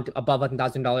amount above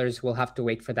 $1,000 will have to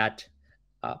wait for that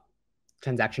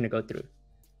transaction to go through.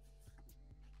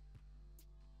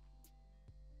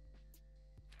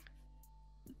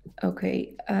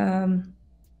 Okay.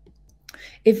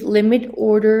 If limit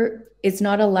order is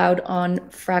not allowed on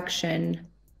fraction,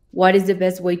 what is the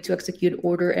best way to execute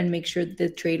order and make sure the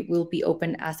trade will be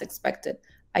open as expected?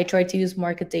 I tried to use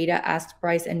market data, ask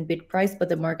price and bid price, but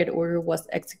the market order was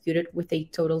executed with a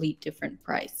totally different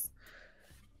price.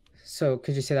 So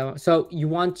could you say that one? So you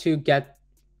want to get,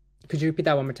 could you repeat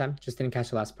that one more time? Just didn't catch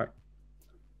the last part.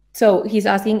 So he's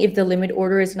asking if the limit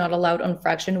order is not allowed on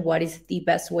fraction, what is the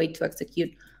best way to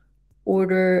execute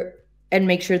order and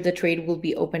make sure the trade will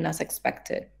be open as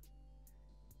expected?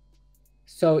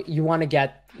 So you want to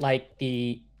get like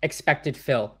the expected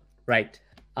fill, right?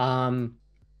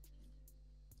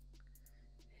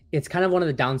 It's kind of one of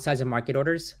the downsides of market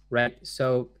orders, right?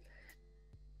 So,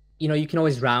 you can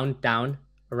always round down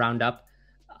or round up.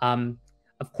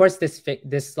 Of course,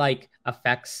 this like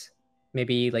affects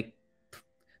maybe like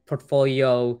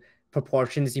portfolio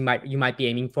proportions you might be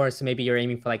aiming for. So maybe you're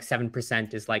aiming for like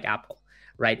 7% is like Apple,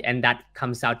 right? And that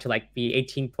comes out to like the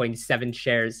 18.7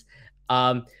 shares.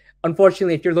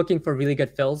 Unfortunately, if you're looking for really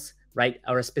good fills, right,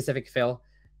 or a specific fill,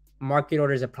 market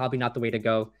orders are probably not the way to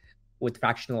go with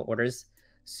fractional orders.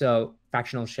 So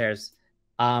fractional shares.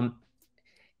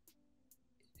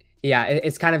 Yeah,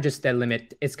 it's kind of just the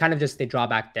limit. It's kind of just the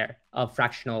drawback there of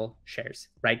fractional shares,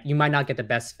 right? You might not get the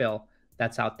best fill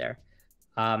that's out there,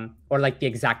 or like the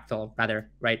exact fill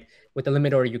rather, right? With the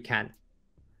limit order, you can.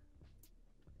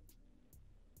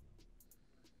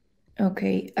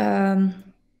 Okay.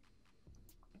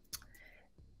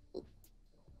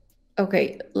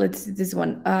 Okay, let's do this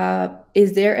one.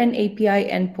 Is there an API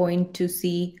endpoint to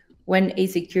see when a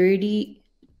security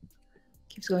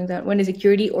keeps going down. When a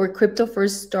security or crypto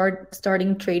first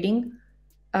starting trading,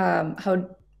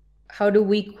 how do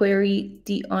we query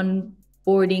the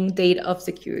onboarding data of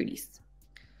securities?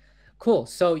 Cool.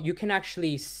 So you can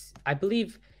actually, I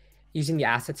believe, using the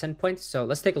assets endpoint. So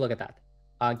let's take a look at that.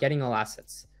 Getting all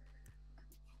assets.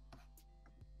 I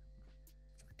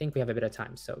think we have a bit of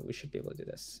time, so we should be able to do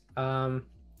this. I'll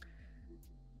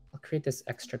create this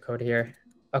extra code here.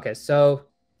 Okay, so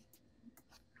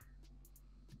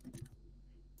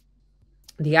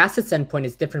the assets endpoint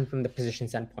is different from the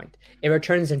positions endpoint. It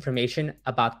returns information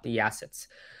about the assets.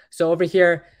 So over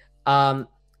here, I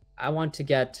want to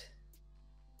get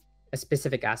a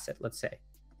specific asset, let's say.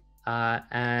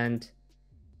 And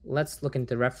let's look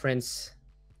into reference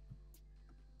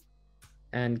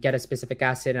and get a specific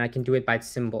asset, and I can do it by its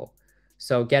symbol.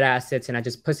 So get assets, and I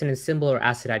just put in a symbol or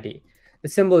asset ID. The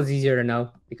symbol is easier to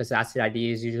know because the asset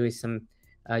ID is usually some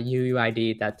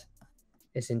UUID that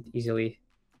isn't easy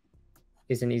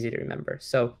to remember.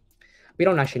 So we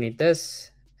don't actually need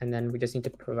this, and then we just need to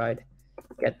provide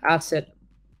get asset.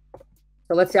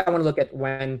 So let's say I want to look at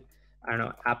when, I don't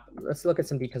know, let's look at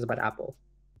some details about Apple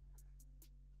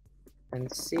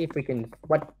and see if we can,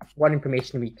 what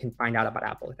information we can find out about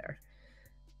Apple there.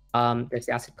 There's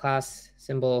the asset class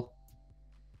symbol.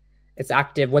 It's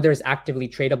active, whether it's actively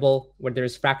tradable, whether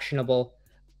it's fractionable,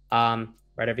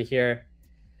 right over here.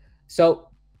 So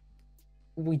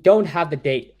we don't have the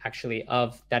date actually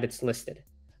of that it's listed.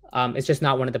 It's just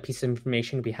not one of the pieces of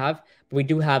information we have, but we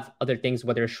do have other things,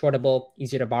 whether it's shortable,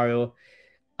 easier to borrow,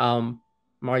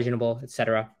 marginable,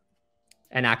 etc.,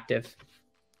 and active.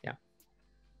 Yeah.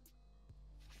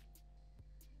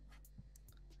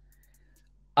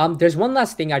 There's one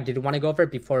last thing I did want to go over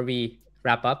before we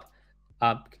wrap up.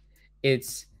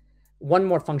 It's one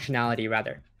more functionality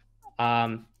rather.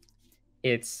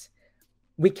 It's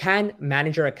we can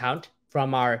manage our account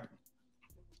from our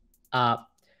API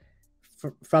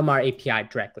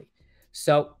directly.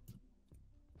 So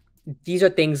these are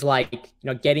things like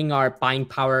getting our buying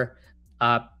power,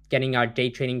 getting our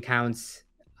day trading counts,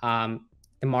 the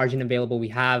margin available we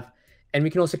have, and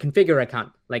we can also configure our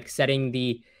account, like setting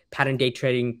the pattern day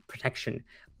trading protection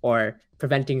or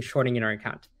preventing shorting in our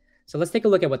account. So let's take a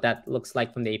look at what that looks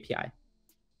like from the API.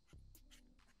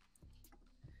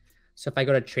 So if I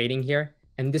go to trading here,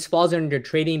 and this falls under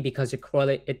trading because it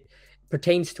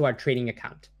pertains to our trading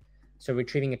account. So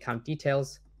retrieving account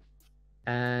details,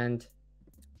 and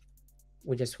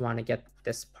we just want to get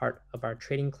this part of our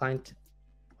trading client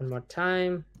one more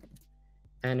time.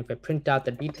 And if I print out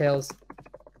the details,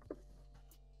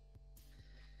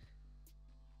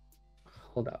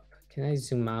 hold up, can I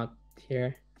zoom out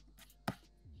here?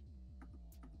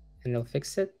 And it'll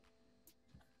fix it.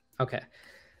 Okay,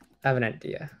 I have an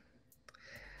idea.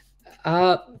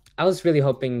 I was really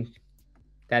hoping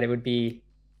that it would be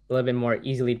a little bit more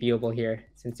easily viewable here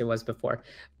since it was before,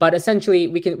 but essentially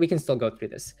we can still go through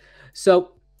this.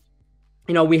 So,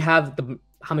 we have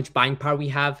how much buying power we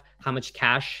have, how much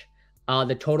cash,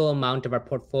 the total amount of our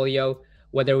portfolio,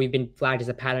 whether we've been flagged as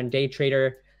a pattern day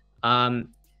trader,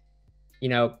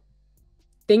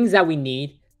 things that we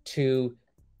need to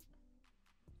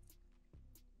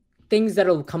things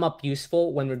that'll come up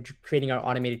useful when we're creating our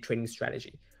automated trading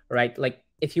strategy, right? Like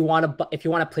if you want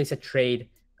to place a trade,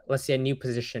 let's say a new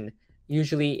position,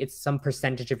 usually it's some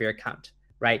percentage of your account,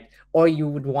 right? Or you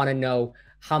would want to know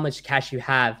how much cash you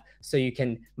have so you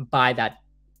can buy that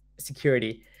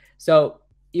security. So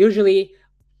usually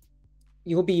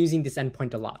you'll be using this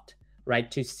endpoint a lot, right?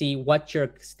 To see what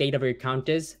your state of your account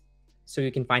is so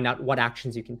you can find out what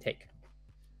actions you can take.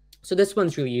 So this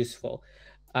one's really useful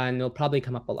and it'll probably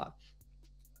come up a lot.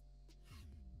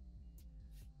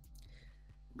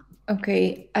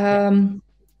 Okay.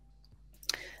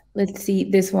 Let's see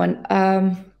this one.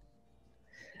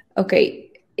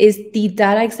 Okay. Is the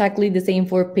data exactly the same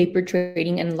for paper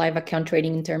trading and live account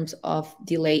trading in terms of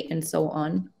delay and so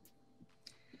on?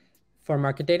 For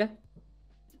market data?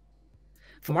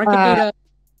 For market data?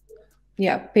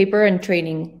 Yeah, paper and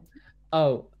trading.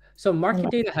 Oh, so market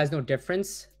data has no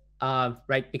difference,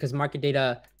 right? Because market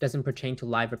data doesn't pertain to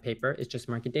live or paper. It's just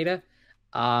market data.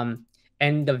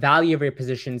 And the value of your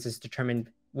positions is determined,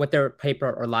 whether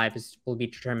paper or live will be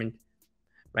determined,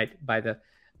 right, by the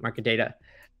market data.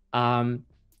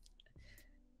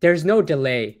 There's no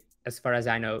delay as far as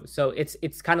I know. So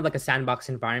it's kind of like a sandbox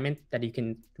environment that you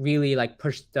can really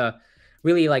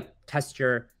test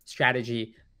your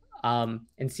strategy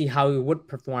and see how it would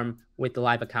perform with the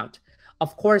live account.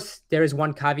 Of course, there is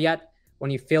one caveat. When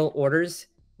you fill orders,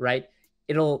 right,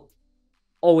 it'll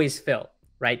always fill,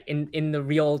 right? In the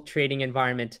real trading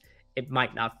environment, it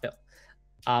might not fill.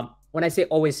 When I say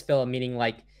always fill, meaning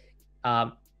like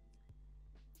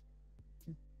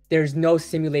there's no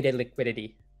simulated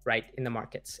liquidity, right, in the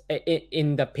markets,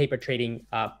 in the paper trading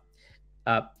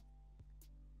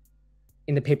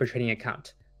in the paper trading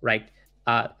account, right?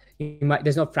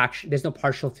 There's no fraction, there's no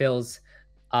partial fills,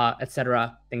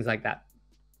 etc., things like that.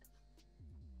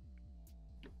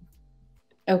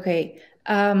 Okay.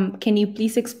 Can you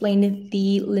please explain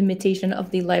the limitation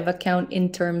of the live account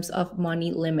in terms of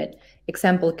money limit?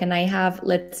 Example, can I have,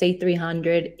 let's say,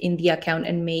 300 in the account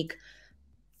and make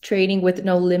trading with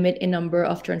no limit in number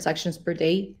of transactions per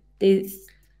day? This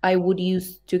I would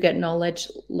use to get knowledge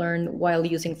learned while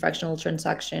using fractional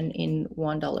transaction in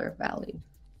 $1 value.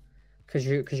 Could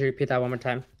you repeat that one more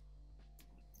time?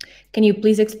 Can you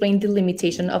please explain the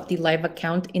limitation of the live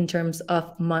account in terms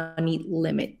of money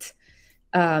limit?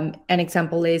 An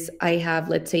example is I have,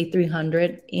 let's say,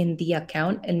 300 in the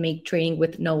account and make trading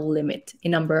with no limit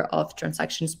in number of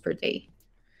transactions per day.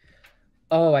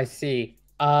 Oh, I see.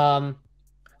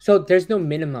 So there's no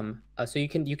minimum. So you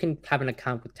can have an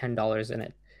account with $10 in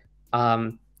it.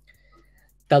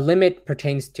 The limit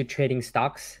pertains to trading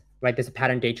stocks, right? There's a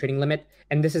pattern day trading limit,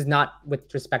 and this is not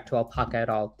with respect to Alpaca at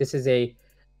all. This is a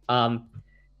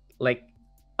like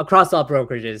across all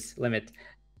brokerages limit,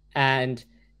 and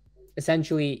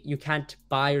essentially you can't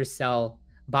buy and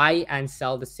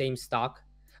sell the same stock.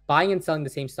 Buying and selling the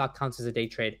same stock counts as a day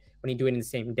trade when you do it in the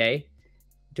same day.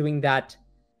 Doing that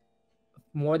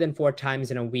more than 4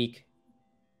 times in a week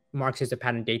marks you as a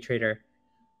pattern day trader.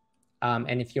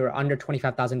 And if you're under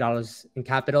 $25,000 in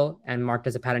capital and marked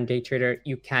as a pattern day trader,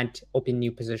 you can't open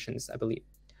new positions, I believe.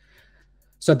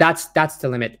 So that's the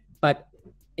limit. But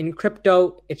in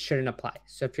crypto, it shouldn't apply.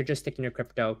 So if you're just sticking to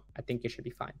crypto, I think you should be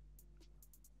fine.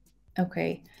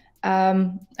 Okay.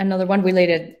 Another one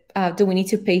related. Do we need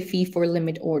to pay fee for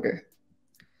limit order?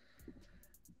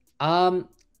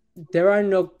 There are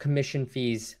no commission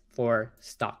fees for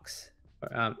stocks.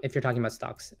 If you're talking about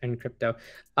stocks and crypto.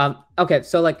 Okay,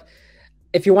 so like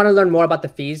if you want to learn more about the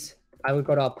fees, I would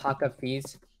go to Alpaca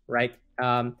fees, right?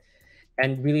 And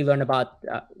really learn about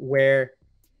where,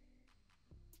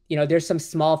 there's some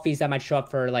small fees that might show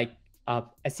up for like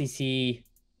SEC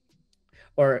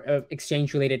or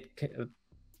exchange related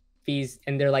fees,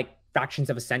 and they're like fractions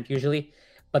of a cent usually,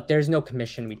 but there's no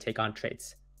commission we take on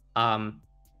trades.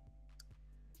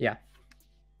 Yeah.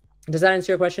 Does that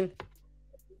answer your question?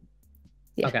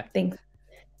 Yeah, okay. Thanks.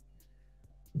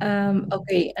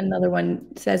 Okay, another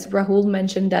one says Rahul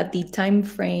mentioned that the time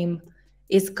frame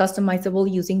is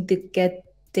customizable using the get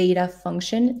data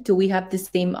function. Do we have the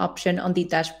same option on the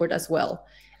dashboard as well?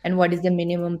 And what is the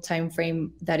minimum time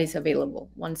frame that is available?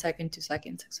 1 second, 2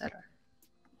 seconds, etc.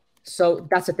 So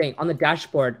that's the thing. On the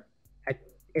dashboard,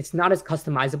 it's not as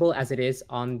customizable as it is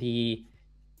on the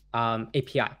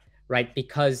API, right?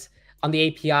 Because on the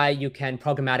API, you can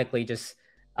programmatically just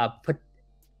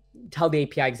tell the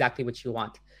API exactly what you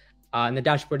want. And the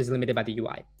dashboard is limited by the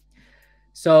UI.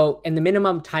 So, and the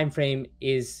minimum time frame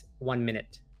is 1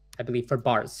 minute, I believe, for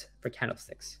bars, for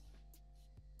candlesticks.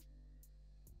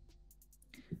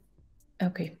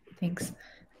 Okay, thanks.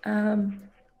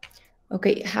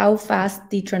 Okay, how fast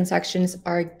the transactions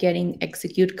are getting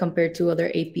executed compared to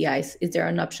other APIs? Is there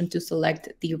an option to select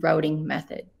the routing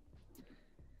method?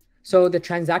 So the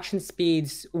transaction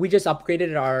speeds, we just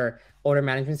upgraded our order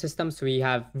management system, so we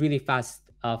have really fast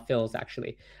fills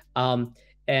actually.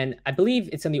 And I believe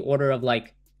it's in the order of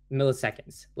like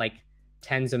milliseconds, like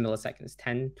tens of milliseconds,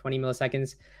 10, 20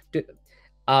 milliseconds.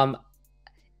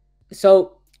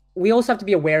 So we also have to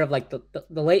be aware of like the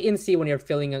latency when you're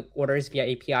filling orders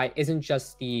via API isn't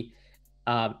just the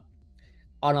on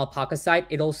Alpaca side.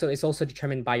 It's also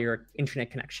determined by your internet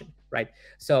connection, right?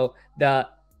 So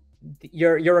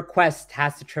your request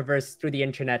has to traverse through the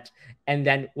internet, and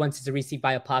then once it's received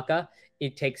by Alpaca,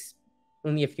 it takes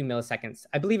only a few milliseconds.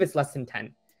 I believe it's less than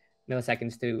 10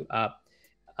 milliseconds to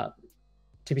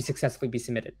be successfully be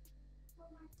submitted.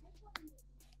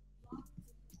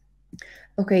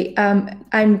 Okay,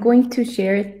 I'm going to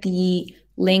share the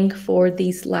link for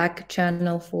the Slack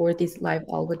channel for this live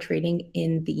algo trading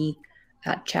in the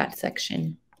chat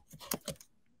section.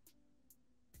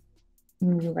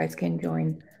 You guys can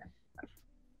join.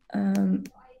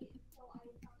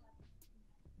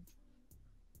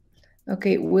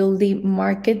 Okay, will the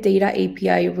market data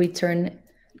API return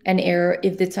an error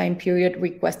if the time period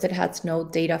requested has no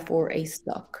data for a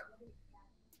stock?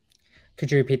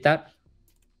 Could you repeat that?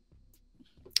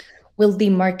 Will the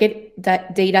market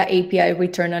data API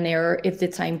return an error if the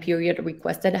time period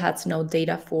requested has no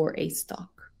data for a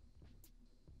stock?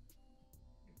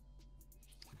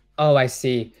 Oh, I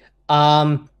see.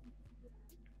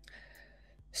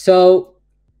 So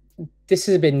This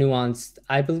is a bit nuanced.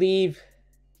 I believe,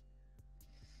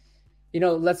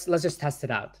 let's just test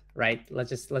it out, right? Let's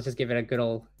just give it a good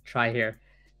old try here.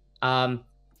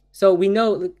 So we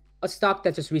know a stock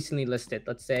that just recently listed,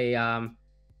 let's say,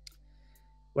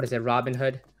 what is it,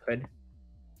 Robinhood, Hood,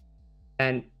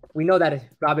 and we know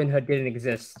that Robinhood didn't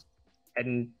exist,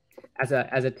 and as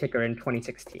a ticker in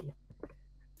 2016.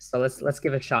 So let's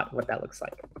give it a shot what that looks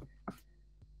like.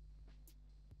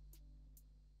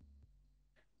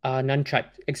 None type,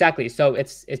 exactly. So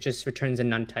it just returns a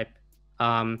none type.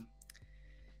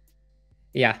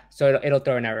 Yeah, so it'll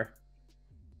throw an error.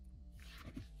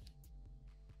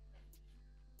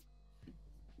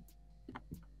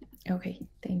 Okay,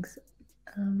 thanks.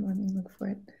 Let me look for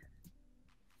it.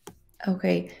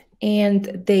 Okay,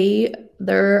 and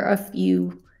there are a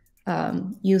few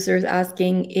users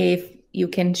asking if you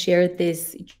can share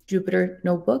this Jupyter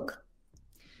notebook.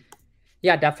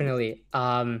 Yeah, definitely.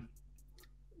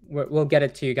 We'll get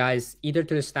it to you guys either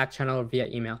through the Slack channel or via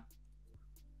email.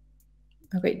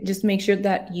 Okay, just make sure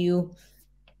that you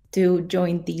do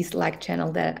join the Slack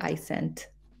channel that I sent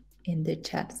in the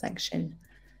chat section.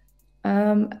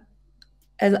 Are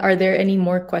there any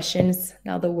more questions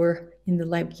now that we're in the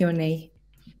live Q&A?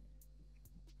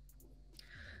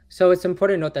 So it's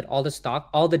important to note that all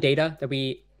the data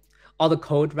all the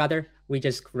code rather, we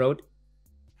just wrote,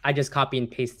 I just copy and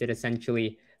pasted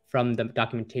essentially from the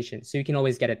documentation. So you can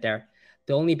always get it there.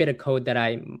 The only bit of code that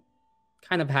I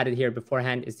kind of had it here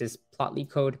beforehand is this Plotly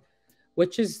code,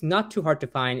 which is not too hard to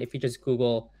find if you just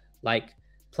Google like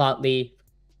Plotly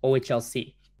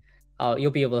OHLC.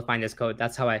 You'll be able to find this code.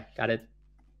 That's how I got it.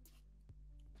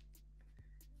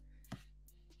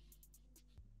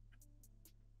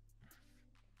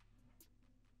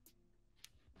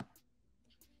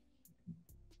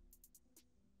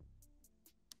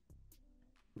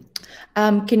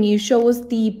 Can you show us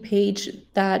the page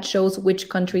that shows which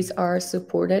countries are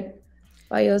supported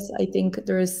by us? I think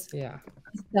there's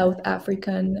South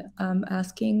African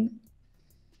asking,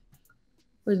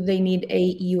 or do they need a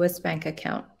US bank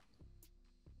account?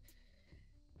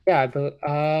 Yeah, but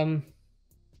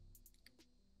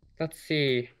let's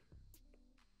see.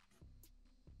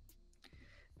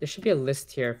 There should be a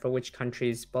list here for which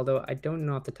countries, although I don't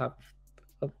know off the top.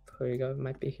 Oh, here you go. It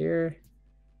might be here.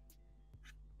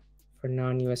 For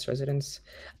non-US residents.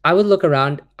 I would look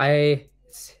around.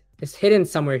 It's hidden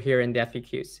somewhere here in the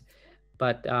FAQs,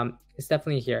 but it's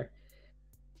definitely here.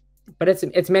 But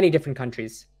it's many different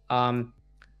countries.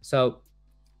 So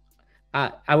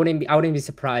I wouldn't be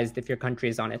surprised if your country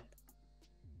is on it.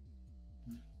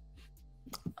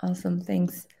 Awesome,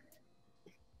 thanks.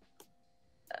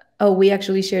 Oh, we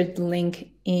actually shared the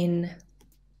link in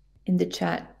the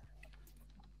chat.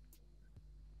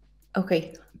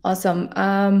 Okay, awesome.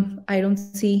 I don't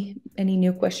see any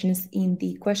new questions in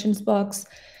the questions box.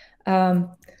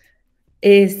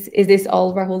 Is this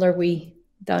all, Rahul? Are we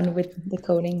done with the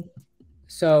coding?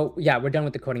 So yeah, we're done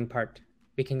with the coding part.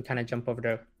 We can kind of jump over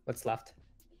to what's left.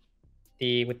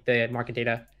 With the market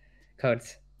data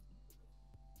codes.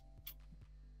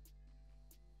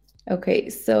 Okay,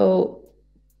 so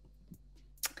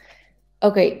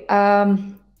okay.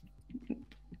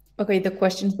 Okay, the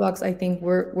questions box, I think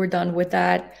we're done with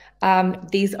that.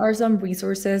 These are some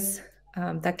resources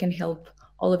that can help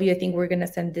all of you. I think we're gonna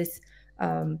send this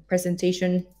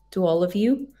presentation to all of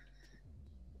you.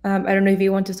 I don't know if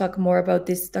you want to talk more about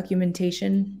this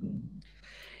documentation.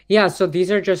 Yeah, so these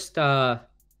are just of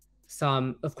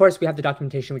course, we have the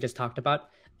documentation we just talked about,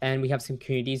 and we have some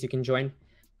communities you can join.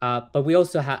 But we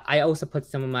also I also put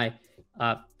some of my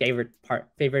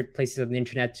favorite places on the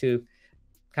internet to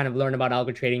kind of learn about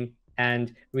algo trading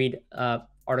and read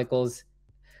articles.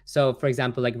 So for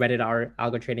example, like Reddit, our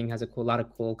algo trading has a lot of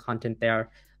cool content there,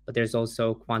 but there's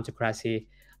also Quantocracy.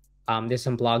 There's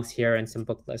some blogs here and some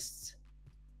book lists.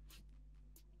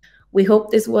 We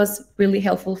hope this was really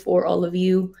helpful for all of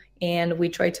you, and we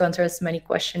tried to answer as many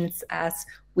questions as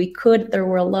we could. There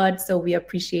were a lot, so we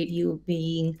appreciate you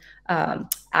being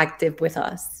active with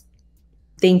us.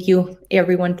 Thank you,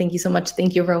 everyone. Thank you so much.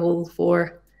 Thank you, Rahul,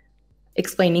 for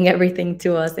explaining everything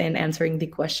to us and answering the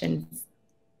questions.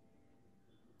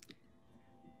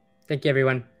 Thank you,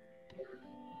 everyone.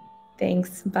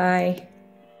 Thanks. Bye.